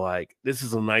it's kind of like this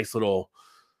is a nice little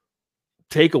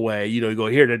takeaway. You go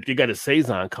here, you got a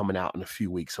Saison coming out in a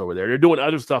few weeks over there. They're doing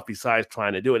other stuff besides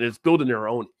trying to do it. It's building their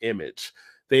own image.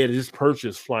 They had just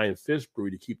purchased Flying Fish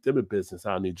Brewery to keep them in business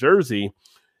out in New Jersey,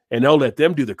 and they'll let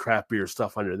them do the craft beer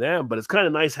stuff under them. But it's kind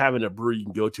of nice having a brewery you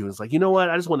can go to. And it's like, you know what?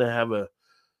 I just want to have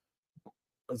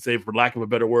let's say, for lack of a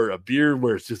better word, a beer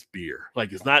where it's just beer.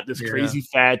 Like it's not this crazy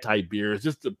fad type beer. It's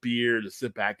just a beer to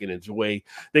sit back and enjoy.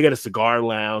 They got a cigar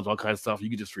lounge, all kinds of stuff. You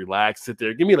can just relax, sit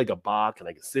there. Give me like a bock, and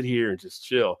I can sit here and just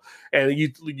chill. And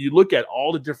you look at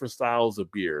all the different styles of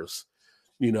beers.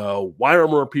 Why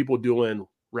aren't more people doing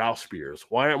Rouse beers?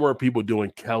 Why aren't more people doing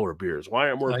Keller beers? Why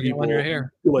aren't more people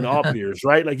doing all beers,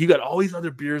 right? Like you got all these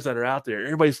other beers that are out there.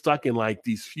 Everybody's stuck in like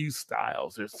these few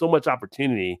styles. There's so much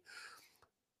opportunity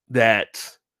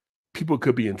that people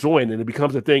could be enjoying. And it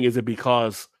becomes a thing. Is it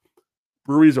because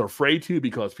breweries are afraid to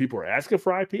because people are asking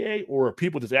for IPA, or are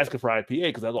people just asking for IPA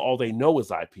because that's all they know is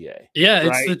IPA? Yeah,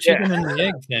 right? It's the chicken and the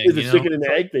egg thing. It's the chicken and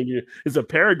the egg thing. It's a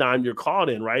paradigm you're caught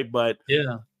in, right? But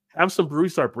have some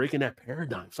breweries start breaking that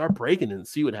paradigm. Start breaking it and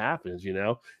see what happens,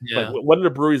 Like one of the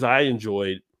breweries I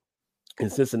enjoyed in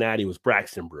Cincinnati was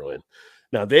Braxton Brewing.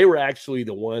 Now, they were actually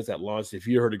the ones that launched, if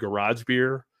you heard of Garage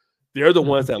Beer, they're the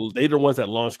ones that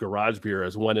launched Garage Beer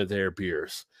as one of their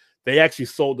beers. They actually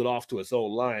sold it off to its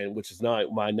own line, which is now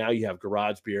you have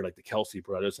Garage Beer, like the Kelsey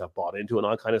brothers have bought into it and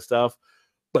all kind of stuff.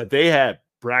 But they had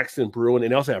Braxton Brewing,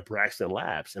 and they also have Braxton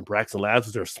Labs. And Braxton Labs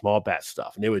was their small batch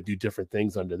stuff. And they would do different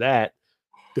things under that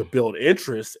to build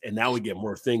interest, and now we get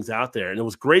more things out there. And it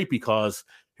was great because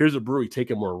here's a brewery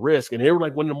taking more risk, and they were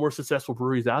like one of the more successful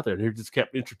breweries out there. They just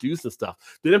kept introducing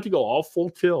stuff. They didn't have to go all full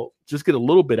tilt, just get a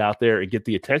little bit out there and get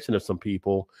the attention of some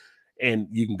people, and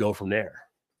you can go from there.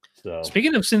 So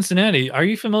speaking of Cincinnati, are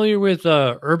you familiar with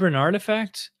Urban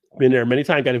Artifact? Been there many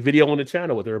times. Got a video on the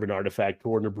channel with Urban Artifact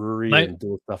touring the brewery and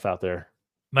doing stuff out there.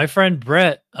 My friend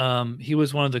Brett, he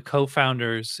was one of the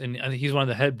co-founders, and I think he's one of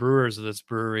the head brewers of this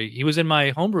brewery. He was in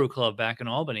my homebrew club back in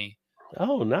Albany.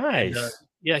 Oh, nice.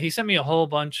 And, he sent me a whole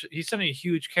bunch. He sent me a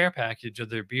huge care package of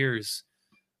their beers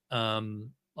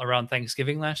around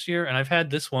Thanksgiving last year, and I've had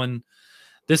this one.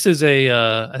 This is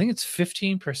I think it's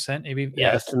 15% ABV.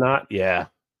 Yeah, astronaut. Yeah,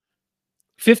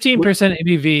 15%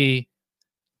 ABV,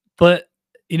 but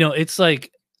it's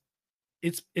like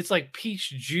it's like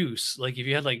peach juice. Like if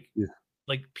you had like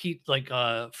peach, like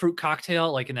fruit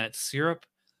cocktail, like in that syrup.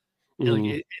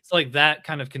 It's like that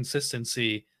kind of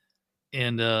consistency.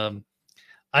 And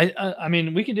I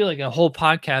mean, we could do like a whole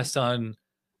podcast on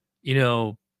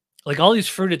like all these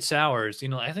fruited sours.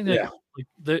 I think that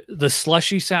like the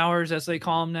slushy sours, as they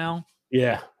call them now.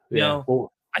 I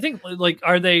think like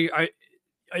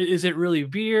is it really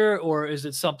beer or is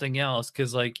it something else?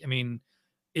 Because like, I mean,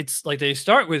 it's like they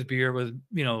start with beer with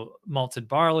malted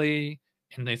barley,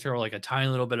 and they throw like a tiny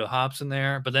little bit of hops in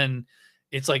there, but then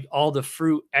it's like all the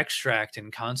fruit extract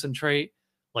and concentrate,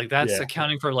 like that's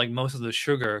accounting for like most of the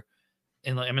sugar.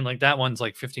 And like, I mean, like that one's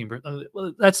like 15%.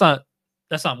 Well, that's not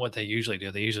that's not what they usually do.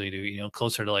 They usually do, you know,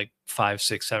 closer to like 5,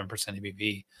 6,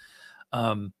 7%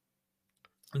 ABV.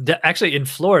 Actually, in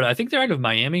Florida, I think they're out of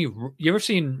Miami. You ever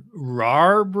seen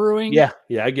RAR Brewing? Yeah,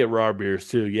 yeah, I get raw beers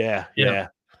too. Yeah, yeah.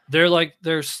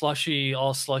 They're slushy,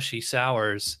 all slushy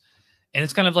sours, and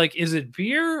it's kind of like, is it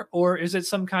beer or is it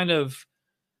some kind of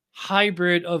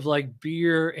hybrid of like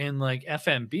beer and like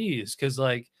FMBs? Because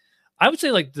like I would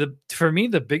say like for me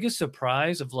the biggest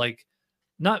surprise of like,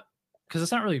 not because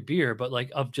it's not really beer, but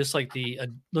like of just like the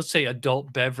let's say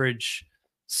adult beverage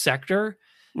sector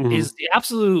is the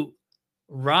absolute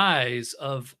rise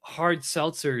of hard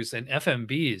seltzers and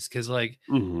FMBs. Because like,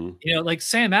 you know, like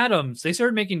Sam Adams, they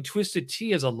started making twisted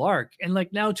tea as a lark, and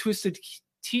like now twisted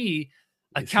tea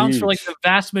accounts for like the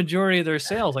vast majority of their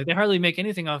sales. Like they hardly make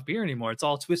anything off beer anymore. It's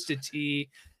all twisted tea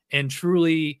and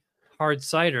truly hard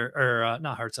cider, or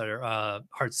not hard cider,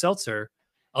 hard seltzer.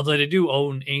 Although they do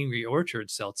own Angry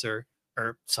Orchard seltzer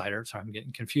or cider. Sorry, I'm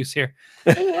getting confused here.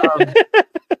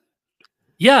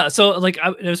 Yeah, so like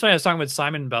it was funny. I was talking with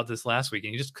Simon about this last week,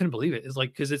 and he just couldn't believe it. It's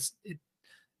like, because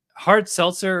hard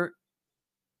seltzer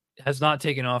has not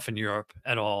taken off in Europe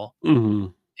at all.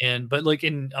 But like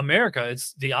in America,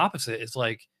 it's the opposite. It's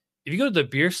like if you go to the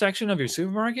beer section of your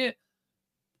supermarket,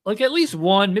 like at least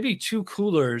one, maybe two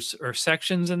coolers or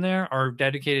sections in there are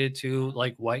dedicated to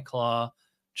like White Claw,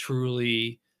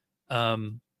 Truly, you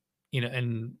know,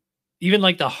 and even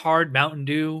like the hard Mountain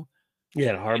Dew.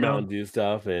 Yeah, the hard Mountain Dew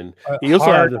stuff, and you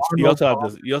also have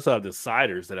the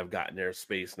ciders that have gotten their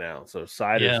space now. So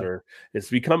ciders it's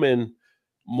becoming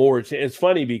more. It's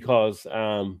funny because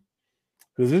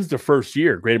this is the first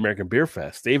year Great American Beer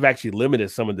Fest. They've actually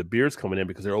limited some of the beers coming in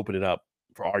because they're opening up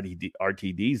for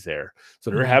RTDs there.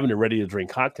 So they're having the ready to drink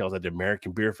cocktails at the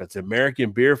American Beer Fest. The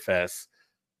American Beer Fest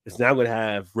is now going to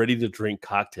have ready to drink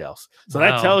cocktails. So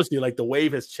that tells you like the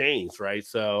wave has changed, right?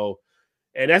 So.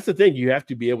 And that's the thing, you have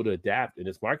to be able to adapt in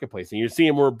this marketplace. And you're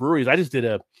seeing more breweries. I just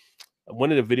did one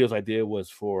of the videos I did was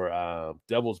for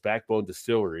Devil's Backbone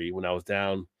Distillery when I was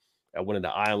down at one of the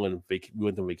island. We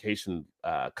went on vacation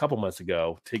a couple months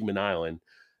ago, Tigman Island,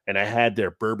 and I had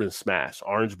their bourbon smash,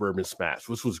 orange bourbon smash,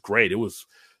 which was great. It was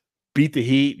beat the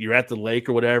heat. You're at the lake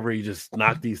or whatever. You just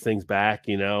knock these things back,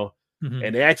 you know.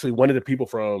 And they actually, one of the people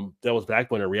from Devil's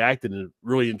Backbone reacted and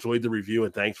really enjoyed the review,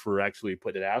 and thanks for actually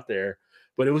putting it out there.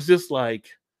 But it was just like,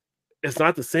 it's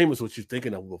not the same as what you're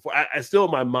thinking of before. I still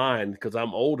in my mind, because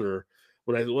I'm older,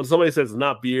 when somebody says it's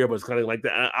not beer, but it's kind of like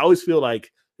that, I always feel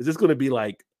like, is this going to be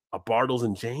like a Bartles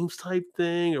and James type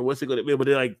thing, or what's it going to be? But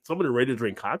they're like, some of the ready to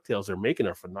drink cocktails they're making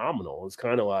are phenomenal. It's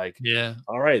kind of like,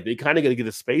 all right, they kind of got to get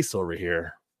a space over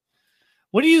here.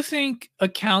 What do you think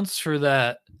accounts for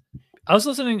that? I was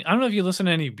listening. I don't know if you listen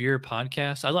to any beer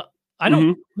podcasts. I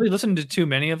don't really listen to too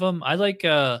many of them. I like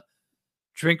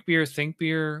Drink Beer, Think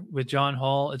Beer with John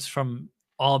Hall. It's from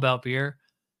All About Beer.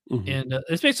 And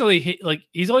it's basically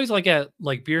he's always like at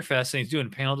like Beer Fest, and he's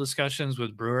doing panel discussions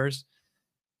with brewers.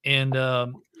 And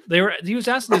he was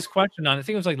asking this question on, I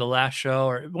think it was like the last show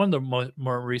or one of the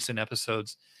more recent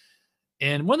episodes.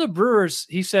 And one of the brewers,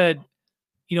 he said,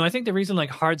 you know, I think the reason like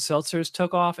hard seltzers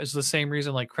took off is the same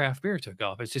reason like craft beer took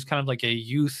off. It's just kind of like a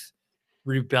youth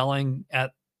rebelling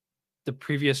at the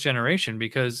previous generation,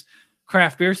 because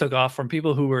craft beer took off from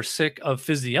people who were sick of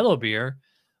fizzy yellow beer.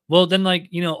 Well, then, like,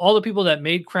 you know, all the people that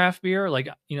made craft beer, like,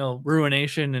 you know,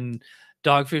 Ruination and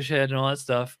Dogfish Head and all that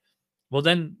stuff. Well,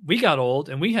 then we got old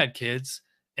and we had kids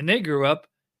and they grew up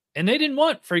and they didn't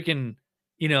want freaking,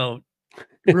 you know,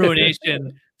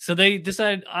 Ruination. So they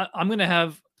decided, I'm going to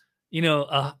have, you know,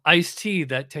 a iced tea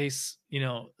that tastes, you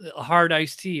know, a hard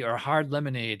iced tea or hard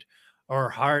lemonade or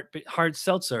hard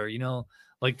seltzer, you know,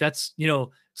 like that's, you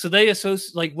know, so they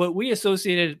associate like what we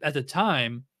associated at the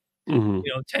time, you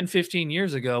know, 10, 15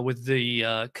 years ago with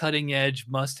the cutting edge,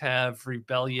 must have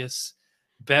rebellious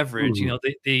beverage, you know,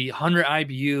 the 100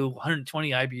 IBU,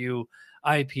 120 IBU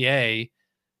IPA,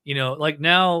 you know, like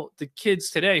now the kids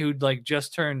today who'd like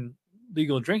just turned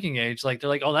legal drinking age, like they're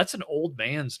like, oh, that's an old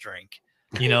man's drink,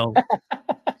 you know.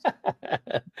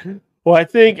 Well, I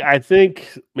think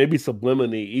maybe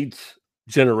subliminally each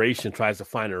generation tries to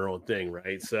find their own thing,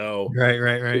 right? So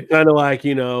right. It's kind of like,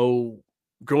 you know,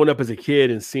 growing up as a kid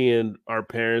and seeing our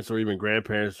parents or even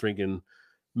grandparents drinking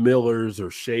Millers or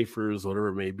Schaefer's, whatever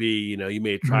it may be. You know, you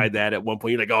may have tried that at one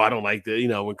point. You're like, oh, I don't like that. You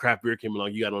know, when craft beer came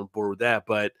along, you got on board with that.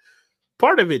 But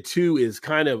part of it too is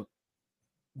kind of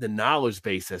the knowledge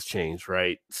base has changed,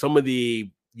 right? Some of the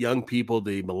young people,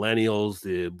 the millennials,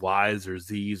 the Ys or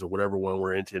Zs or whatever one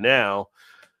we're into now,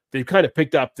 they've kind of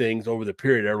picked up things over the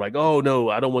period. They're like, oh no,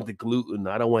 I don't want the gluten.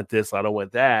 I don't want this. I don't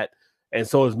want that. And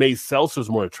so it's made seltzers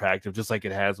more attractive, just like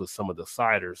it has with some of the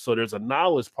ciders. So there's a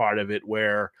knowledge part of it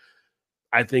where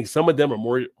I think some of them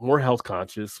are more health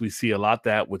conscious. We see a lot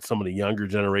that with some of the younger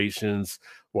generations,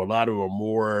 or a lot of them are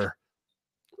more,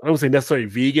 I don't say necessarily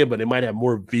vegan, but they might have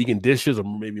more vegan dishes or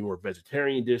maybe more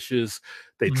vegetarian dishes.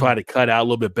 They try to cut out a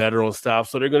little bit better on stuff.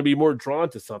 So they're going to be more drawn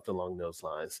to something along those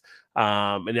lines.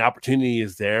 And the opportunity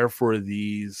is there for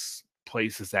these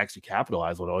places to actually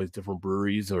capitalize on all these different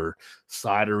breweries or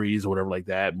cideries or whatever like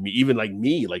that. Even like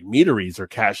meaderies are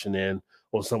cashing in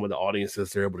on some of the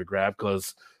audiences they're able to grab,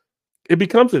 because it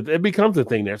becomes a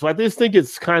thing there. So I just think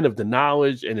it's kind of the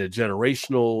knowledge and the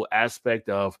generational aspect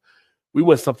of, we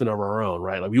want something of our own,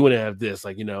 right? Like we want to have this,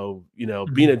 like, being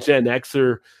a Gen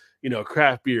Xer,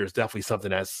 craft beer is definitely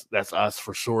something that's us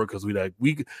for sure. Cause we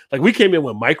came in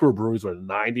when microbrews were in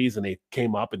the 90s and they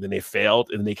came up and then they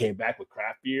failed and then they came back with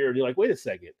craft beer. And you're like, wait a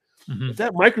second, if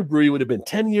that microbrewery would have been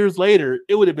 10 years later,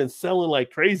 it would have been selling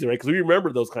like crazy, right? Cause we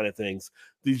remember those kind of things.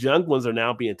 These young ones are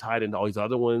now being tied into all these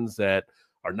other ones that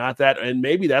are not that. And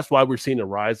maybe that's why we're seeing the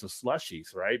rise of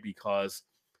slushies, right? Because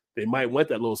they might want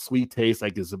that little sweet taste,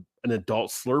 like as an adult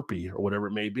Slurpee or whatever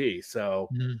it may be. So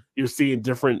you're seeing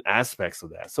different aspects of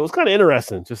that. So it's kind of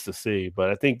interesting just to see. But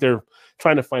I think they're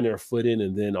trying to find their footing,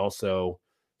 and then also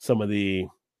some of the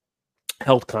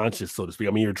health conscious, so to speak.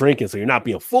 I mean, you're drinking, so you're not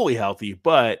being fully healthy,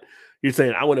 but you're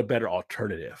saying, I want a better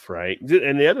alternative, right?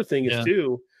 And the other thing is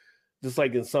too, just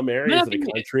like in some areas of the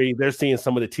country, they're seeing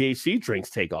some of the THC drinks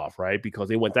take off, right? Because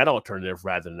they want that alternative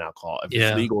rather than alcohol. If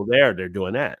it's legal there, they're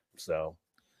doing that. So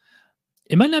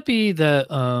it might not be that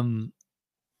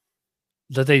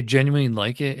that they genuinely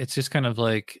like it. It's just kind of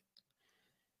like,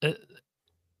 kind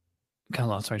of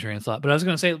lost my train of thought. But I was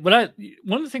going to say,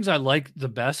 one of the things I like the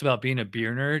best about being a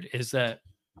beer nerd is that,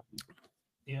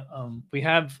 we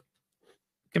have,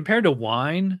 compared to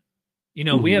wine,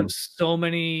 we have so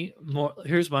many more.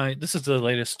 This is the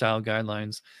latest style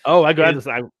guidelines. Oh, I got this.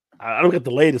 I don't get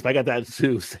the latest, but I got that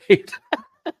too.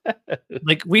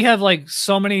 Like we have like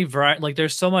so many like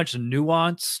there's so much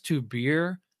nuance to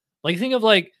beer. Like think of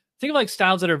like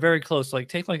styles that are very close. Like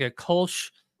take like a Kolsch,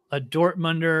 a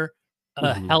Dortmunder,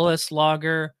 a Helles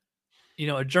lager,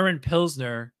 a German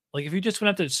Pilsner. Like if you just went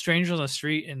up to strangers on the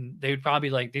street and they would probably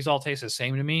like, these all taste the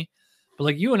same to me. But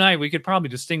like you and I, we could probably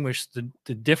distinguish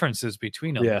the differences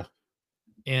between them. Yeah.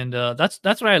 And that's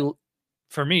what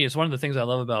for me, it's one of the things I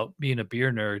love about being a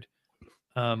beer nerd.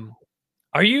 I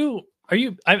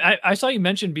saw you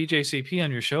mention BJCP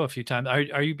on your show a few times.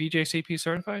 Are you BJCP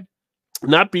certified?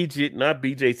 Not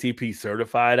BJCP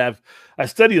certified. I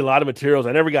studied a lot of materials.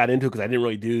 I never got into it because I didn't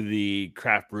really do the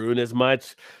craft brewing as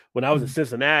much. When I was in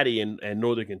Cincinnati and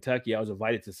Northern Kentucky, I was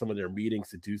invited to some of their meetings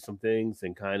to do some things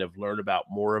and kind of learn about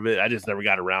more of it. I just never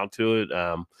got around to it.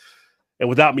 And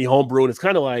without me homebrewing, it's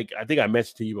kind of like, I think I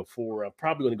mentioned to you before, I'm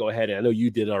probably going to go ahead, and I know you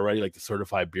did already, like the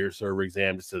certified beer server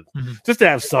exam, just to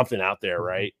have something out there,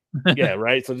 right? Yeah,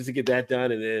 right. So just to get that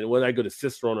done, and then whether I go to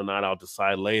Cicerone or not, I'll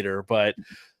decide later. But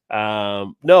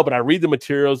no, but I read the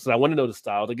materials. I want to know the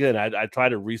styles. Again, I try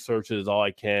to research it as all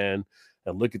I can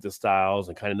and look at the styles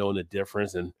and kind of knowing the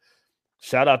difference. And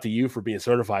shout out to you for being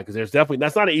certified, because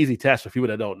that's not an easy test for people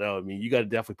that don't know. I mean, you got to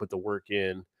definitely put the work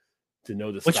in to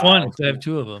know the Which styles. one? I have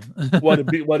two of them. what a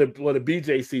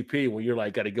BJCP, when you're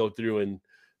like got to go through and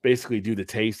basically do the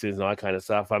tastings and all that kind of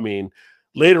stuff. I mean,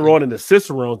 later on in the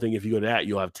Cicerone thing, if you go to that,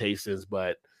 you'll have tastings,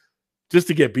 but just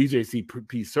to get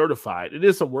BJCP certified, it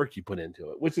is some work you put into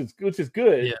it, which is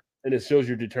good. Yeah. And it shows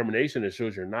your determination. It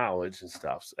shows your knowledge and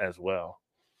stuff as well.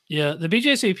 Yeah. The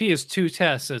BJCP is 2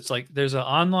 tests. It's like, there's an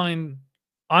online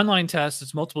test.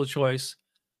 It's multiple choice.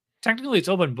 Technically it's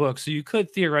open book, so you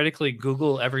could theoretically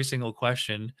Google every single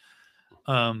question.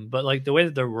 But like the way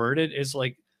that they're worded is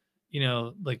like,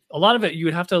 like a lot of it, you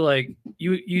would have to like,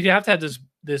 you'd have to have this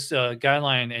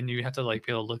guideline, and you have to like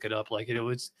be able to look it up. Like it'd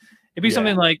be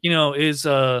something like, is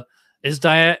diacetyl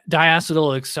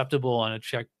acceptable on a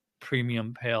Czech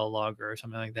premium pale lager or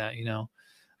something like that,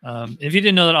 if you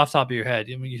didn't know that off the top of your head,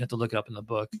 you'd have to look it up in the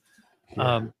book.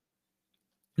 Yeah.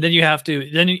 Then you have to,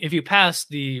 if you pass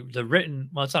the written,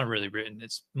 well, it's not really written,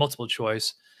 it's multiple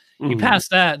choice. You pass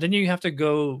that, then you have to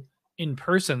go in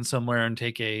person somewhere and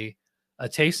take a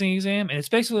tasting exam. And it's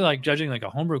basically like judging like a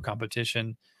homebrew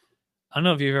competition. I don't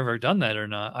know if you've ever done that or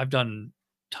not. I've done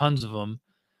tons of them.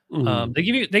 They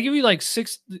give you like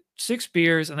six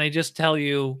beers, and they just tell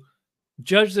you,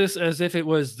 judge this as if it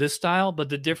was this style, but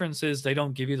the difference is they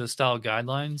don't give you the style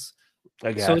guidelines.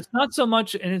 So it's not so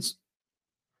much,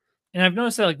 and I've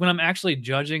noticed that like when I'm actually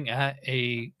judging at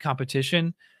a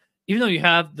competition, even though you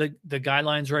have the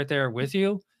guidelines right there with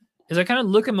you, is I kind of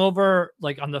look them over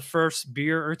like on the first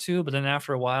beer or two, but then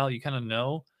after a while you kind of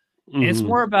know. And it's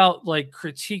more about like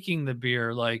critiquing the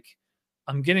beer, like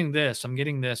I'm getting this, I'm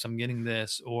getting this, I'm getting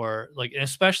this, or like,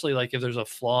 especially like if there's a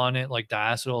flaw in it, like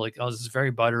diacetyl, like, oh, this is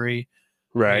very buttery,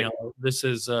 or, you Right. know, this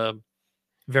is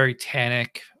very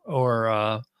tannic,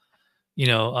 or you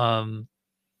know,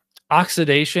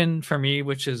 oxidation for me,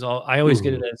 which is all I always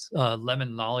get it as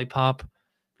lemon lollipop.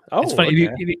 It's Oh, funny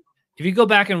okay. if you go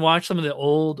back and watch some of the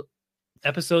old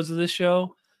episodes of this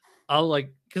show, I'll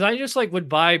like, because I just like would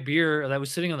buy beer that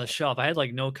was sitting on the shelf. I had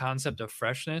like no concept of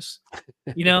freshness,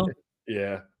 you know.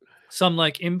 Yeah. Some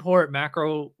like import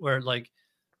macro or like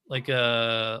you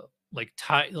know,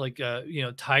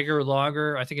 Tiger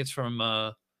Lager. I think it's from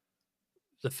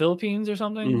the Philippines or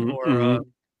something, or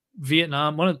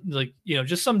Vietnam. One of, like, you know,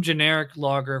 just some generic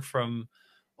lager from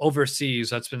overseas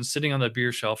that's been sitting on the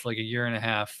beer shelf for like a year and a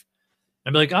half.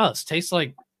 I'd be like, oh, this tastes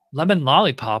like lemon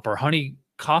lollipop or honey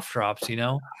cough drops, you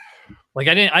know? Like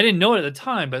I didn't know it at the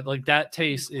time, but like that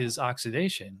taste is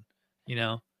oxidation, you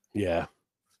know? Yeah.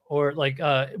 Or like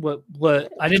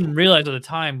what I didn't realize at the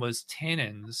time was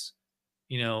tannins,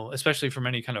 you know, especially from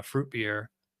any kind of fruit beer.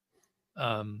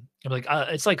 I'm like,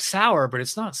 it's like sour, but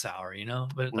it's not sour, you know?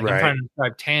 But like I'm Right. trying to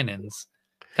describe tannins.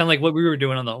 Kind of like what we were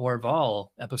doing on the Orval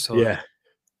episode. Yeah.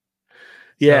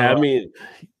 Yeah. So I mean,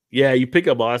 yeah, you pick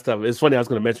up all that stuff. It's funny. I was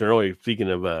going to mention earlier, speaking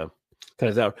of kind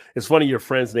of sour, it's funny your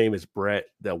friend's name is Brett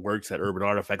that works at Urban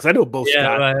Artifacts. I know both yeah,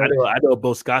 Scott. right. I know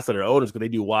both Scots that are owners because they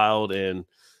do wild and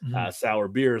Mhm. sour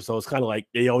beers. So it's kind of like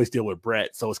they always deal with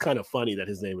Brett. So it's kind of funny that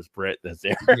his name is Brett. That's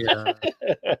there. Yeah.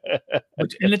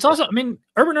 And it's also, I mean,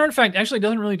 Urban Artifact actually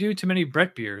doesn't really do too many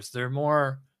Brett beers. They're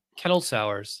more kettle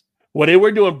sours. Well, they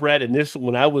were doing Brett, and this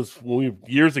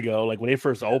years ago, like when they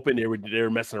first opened, they were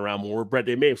messing around more with Brett.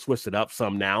 They may have switched it up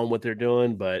some now in what they're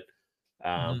doing, but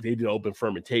they do open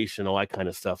fermentation, all that kind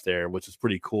of stuff there, which is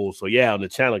pretty cool. So yeah, on the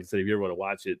channel, like I said, if you ever want to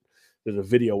watch it, there's a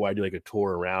video where I do like a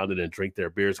tour around and then drink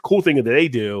their beers. The cool thing that they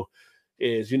do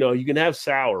is, you know, you can have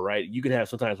sour, right? You can have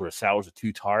sometimes where sours are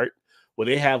too tart. Well,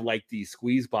 they have like these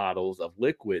squeeze bottles of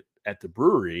liquid at the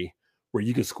brewery where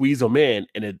you can squeeze them in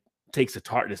and it takes the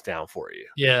tartness down for you.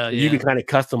 Yeah, So you can kind of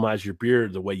customize your beer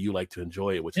the way you like to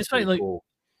enjoy it, which is pretty cool.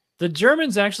 The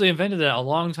Germans actually invented that a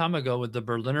long time ago with the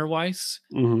Berliner Weiss,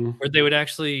 where they would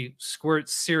actually squirt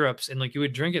syrups and like you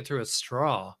would drink it through a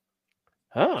straw.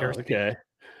 Oh, okay.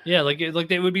 Yeah, like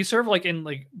they would be served like in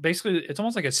like basically it's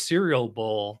almost like a cereal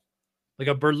bowl, like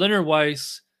a Berliner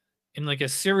Weiss in like a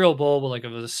cereal bowl with like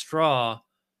a straw,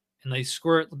 and they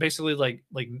squirt basically like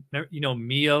you know,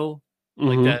 Mio,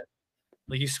 like that.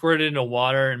 Like you squirt it into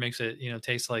water and makes it, you know,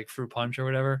 taste like fruit punch or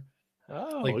whatever.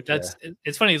 Oh, Like okay.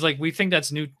 it's funny. It's like we think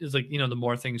that's new. It's like, you know, the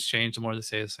more things change, the more they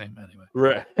say the same. Anyway,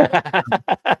 right.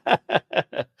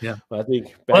 Yeah. Well, I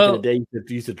think back in the day, you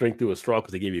used to drink through a straw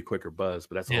because they gave you a quicker buzz,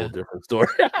 but that's a whole different story.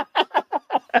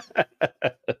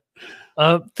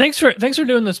 Thanks for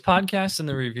doing this podcast and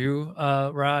the review,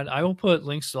 Rod. I will put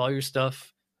links to all your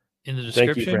stuff in the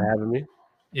description. Thank you for having me.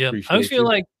 Yeah, Appreciate I always feel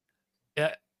like,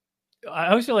 I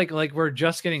always feel like we're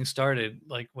just getting started.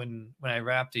 Like when I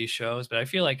wrap these shows, but I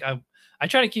feel like I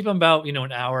try to keep them about, you know,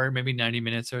 an hour, maybe 90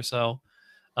 minutes or so.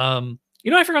 You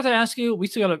know, I forgot to ask you. We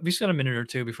still got a minute or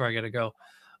two before I got to go.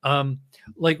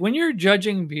 Like when you're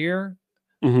judging beer,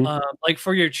 like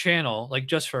for your channel, like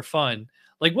just for fun,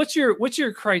 like what's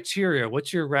your criteria?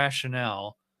 What's your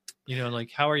rationale? You know,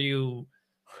 like how are you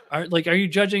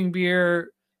judging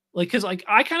beer? Like, cause like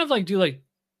I kind of like do like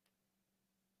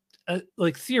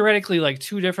theoretically like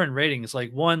two different ratings,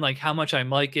 like one like how much I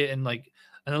like it, and like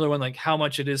another one like how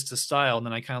much it is to style, and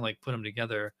then I kind of like put them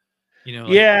together, you know.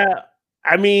 Yeah,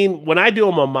 I mean, when I do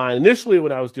them on mine, initially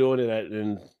when I was doing it,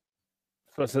 and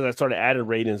since I started adding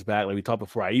ratings back, like we talked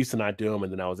before, I used to not do them,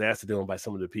 and then I was asked to do them by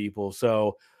some of the people,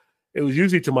 so it was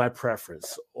usually to my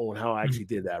preference on how I actually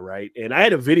did that, right? And I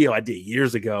had a video I did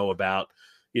years ago about,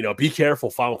 you know, be careful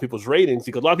following people's ratings,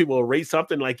 because a lot of people will rate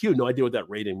something like, you have no idea what that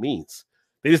rating means.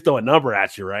 They just throw a number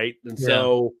at you, right? And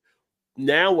so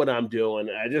now what I'm doing,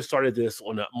 I just started this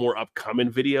on a more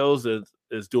upcoming videos,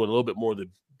 is doing a little bit more of the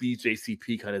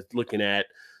BJCP, kind of looking at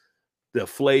the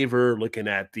flavor, looking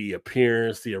at the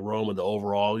appearance, the aroma, the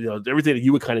overall, you know, everything that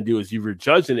you would kind of do is you were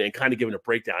judging it and kind of giving a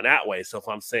breakdown that way. So if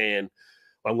I'm saying,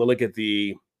 I'm going to look at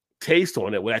the taste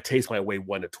on it, well, that taste might weigh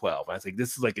 1 to 12. I think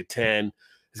this is like a 10.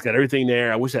 It's got everything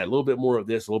there. I wish I had a little bit more of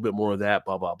this, a little bit more of that,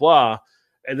 blah, blah, blah.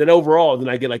 And then overall, then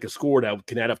I get like a score that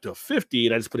can add up to a 50,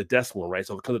 and I just put a decimal, right?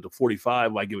 So if it comes up to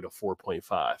 45, I give it a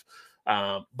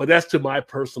 4.5. But that's to my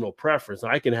personal preference.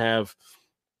 I can have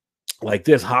like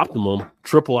this Optimum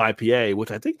triple IPA, which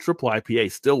I think triple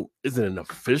IPA still isn't an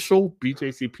official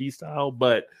BJCP style,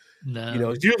 but you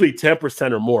know, it's usually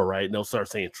 10% or more, right? And they'll start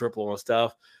saying triple and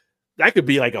stuff. That could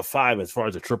be like a 5 as far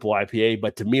as a triple IPA,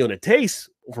 but to me on the taste,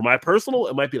 for my personal,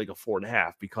 it might be like a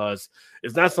 4.5 because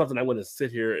it's not something I'm going to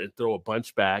sit here and throw a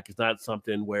bunch back. It's not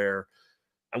something where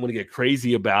I'm going to get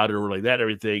crazy about it or like that.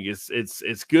 Everything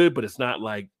it's good, but it's not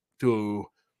like to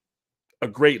a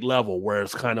great level where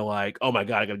it's kind of like, oh my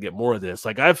God, I got to get more of this.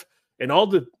 Like in all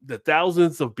the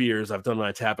thousands of beers I've done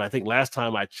on Untappd, I think last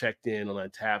time I checked in on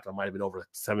Untappd, I might have been over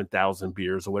 7,000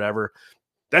 beers or whatever.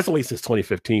 That's only since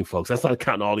 2015, folks. That's not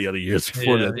counting all the other years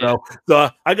before that. Yeah. So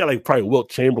I got like probably Wilt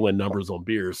Chamberlain numbers on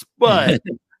beers, but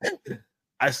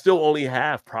I still only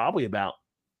have probably about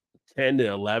 10 to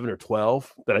 11 or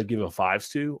 12 that I've given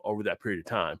 5s to over that period of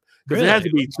time. Because it has to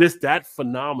be just that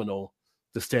phenomenal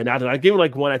to stand out. And I gave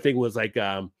like one, I think was like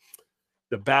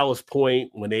the Ballast Point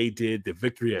when they did the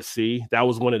Victory at Sea. That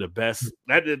was one of the best.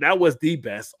 That was the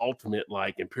best ultimate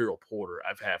like Imperial Porter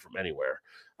I've had from anywhere.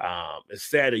 It's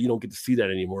sad that you don't get to see that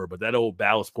anymore, but that old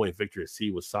Ballast Point Victory at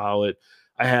Sea was solid.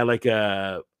 I had like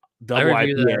a double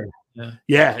IPA.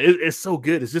 Yeah, it's so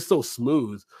good. It's just so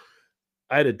smooth.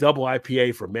 I had a double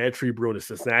IPA from Mad Tree Brewing in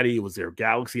Cincinnati. It was their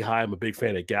Galaxy High. I'm a big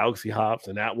fan of Galaxy hops,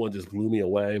 and that one just blew me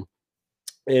away.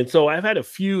 And so I've had a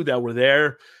few that were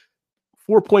there.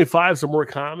 4.5s are more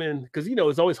common because, you know,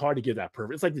 it's always hard to give that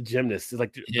perfect. It's like the gymnast. It's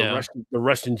like the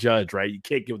Russian judge, right? You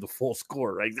can't give the full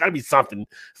score, right? It's got to be something.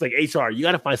 It's like HR. You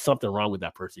got to find something wrong with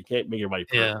that person. You can't make everybody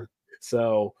perfect. Yeah.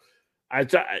 So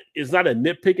it's not a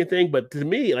nitpicking thing, but to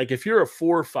me, like if you're a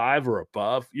 4 or 5 or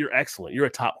above, you're excellent. You're a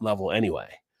top level anyway.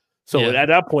 So at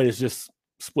that point, it's just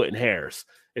splitting hairs.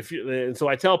 And so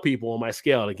I tell people on my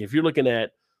scale, like if you're looking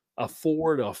at a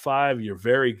 4 to a 5, you're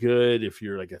very good. If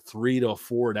you're like a 3 to a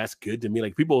 4, that's good to me.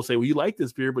 Like people will say, well, you like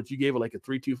this beer, but you gave it like a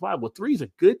 3.25. Well, 3s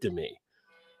are good to me.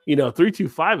 You know,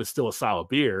 3.25 is still a solid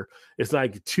beer. It's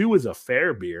like 2 is a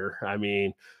fair beer. I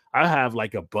mean, I have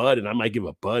like a Bud, and I might give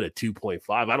a Bud a 2.5.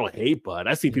 I don't hate Bud.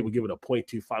 I see people give it a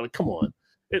 0.25. Like, come on.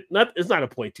 It's not a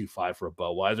 0.25 for a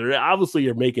Budweiser. Obviously,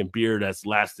 you're making beer that's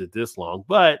lasted this long,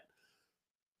 but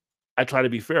I try to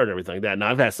be fair and everything like that. Now,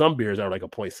 I've had some beers that are like a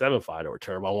 0.75 or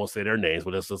term. I won't say their names,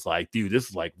 but it's just like, dude, this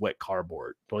is like wet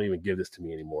cardboard. Don't even give this to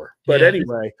me anymore. But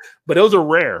anyway, but those are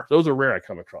rare. Those are rare. I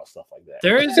come across stuff like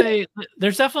that.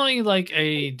 There's definitely like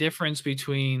a difference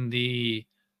between the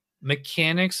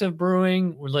mechanics of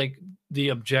brewing, or like the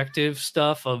objective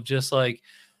stuff of just like,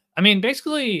 I mean,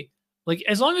 basically, like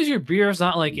as long as your beer is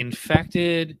not like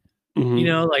infected, you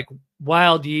know, like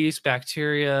wild yeast,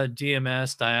 bacteria,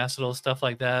 DMS, diacetyl, stuff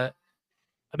like that.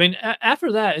 I mean,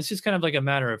 after that, it's just kind of like a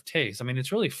matter of taste. I mean,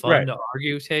 it's really fun to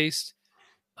argue taste.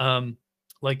 Actually,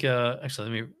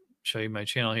 let me show you my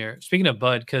channel here. Speaking of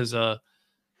Bud, because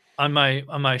on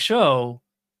my show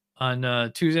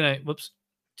on Tuesday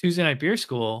night beer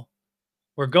school,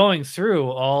 we're going through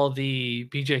all the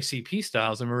BJCP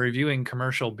styles and we're reviewing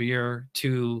commercial beer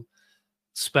to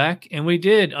spec, and we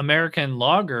did American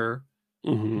Lager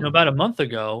you know, about a month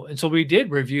ago, and so we did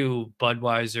review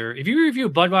Budweiser. If you review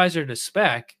Budweiser to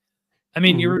spec, I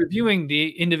mean, you're reviewing the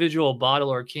individual bottle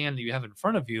or can that you have in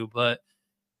front of you, but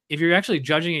if you're actually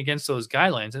judging against those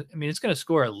guidelines, I mean, it's going to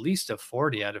score at least a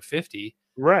 40 out of 50.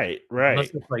 Right. Unless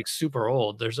it's like super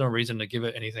old, there's no reason to give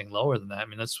it anything lower than that. I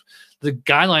mean, that's the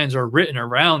guidelines are written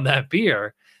around that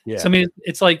beer. Yeah. So I mean,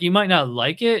 it's like you might not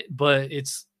like it, but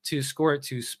it's to score it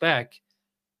to spec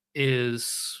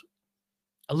is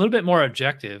a little bit more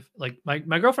objective. Like my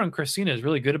girlfriend Christina is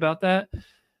really good about that.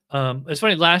 It's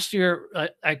funny. Last year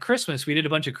at Christmas, we did a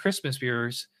bunch of Christmas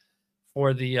beers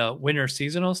for the winter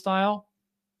seasonal style.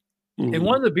 And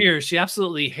one of the beers she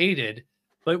absolutely hated,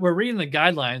 but we're reading the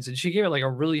guidelines and she gave it like a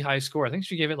really high score. I think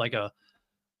she gave it like a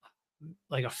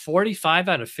 45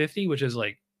 out of 50, which is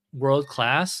like world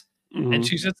class. And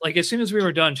she's just like, as soon as we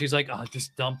were done, she's like, oh,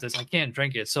 just dump this. I can't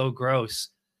drink it. It's so gross.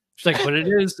 She's like, but it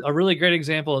is a really great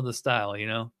example of the style, you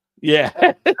know? Yeah.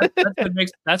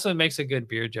 that's what makes a good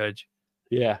beer judge.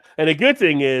 Yeah. And the good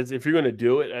thing is, if you're going to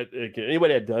do it,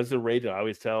 anybody that does the rate, I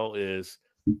always tell is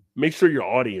make sure your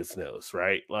audience knows,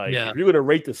 right? Like if you're going to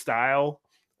rate the style,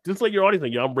 just like your audience,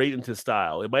 like, I'm rating to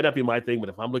style. It might not be my thing, but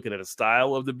if I'm looking at a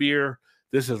style of the beer,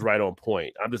 this is right on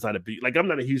point. I'm just not I'm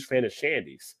not a huge fan of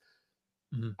shandies.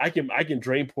 I can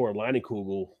drain pour a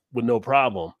Leinenkugel with no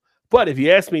problem. But if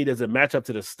you ask me, does it match up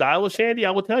to the style of shandy?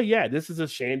 I will tell you, yeah, this is a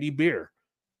shandy beer.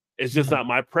 It's just not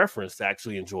my preference to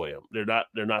actually enjoy them.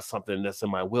 They're not something that's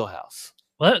in my wheelhouse.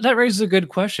 Well, that raises a good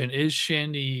question. Is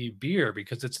shandy beer?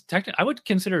 Because it's I would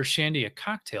consider shandy a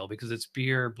cocktail because it's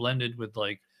beer blended with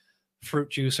like fruit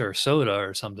juice or soda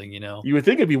or something, you know? You would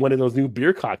think it'd be one of those new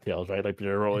beer cocktails, right? Like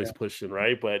they're always pushing,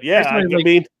 right? But yeah, I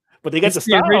mean, but they got the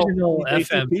style. Original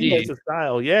FMP. The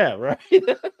style, yeah, right.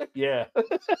 Yeah.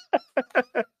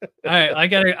 All right, I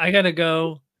gotta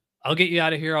go. I'll get you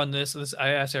out of here on this. I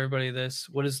asked everybody this.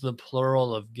 What is the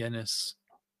plural of Guinness?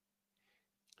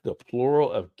 The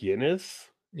plural of Guinness?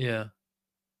 Yeah.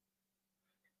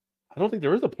 I don't think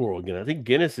there is a plural Guinness. I think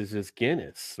Guinness is just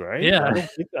Guinness, right? Yeah.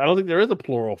 I don't think there is a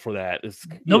plural for that. It's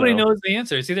Nobody knows the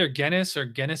answer. It's either Guinness or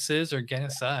Guinnesses or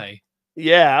Guinness-I.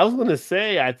 Yeah, I was gonna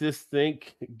say I just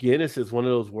think Guinness is one of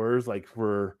those words like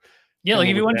for yeah, like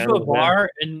if you went to a bar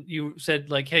and you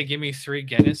said like, "Hey, give me 3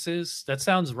 Guinnesses," that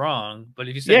sounds wrong. But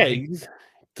if you said, "Hey,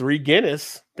 3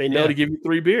 Guinness," they know to give you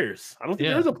 3 beers. I don't think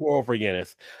there's a plural for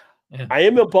Guinness. Yeah. I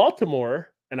am in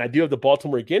Baltimore, and I do have the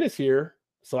Baltimore Guinness here,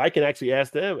 so I can actually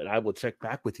ask them, and I will check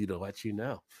back with you to let you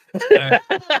know. All right.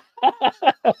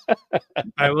 All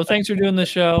right. Well, thanks for doing the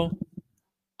show.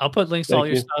 I'll put links to all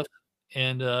your stuff.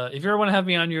 And if you ever want to have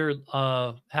me on your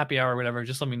happy hour or whatever,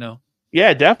 just let me know.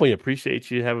 Yeah, definitely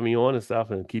appreciate you having me on and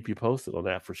stuff, and keep you posted on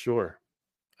that for sure.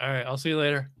 All right. I'll see you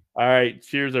later. All right.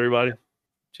 Cheers, everybody.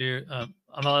 Cheers. I'm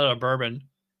out of bourbon.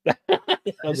 I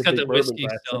just got the whiskey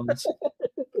stones.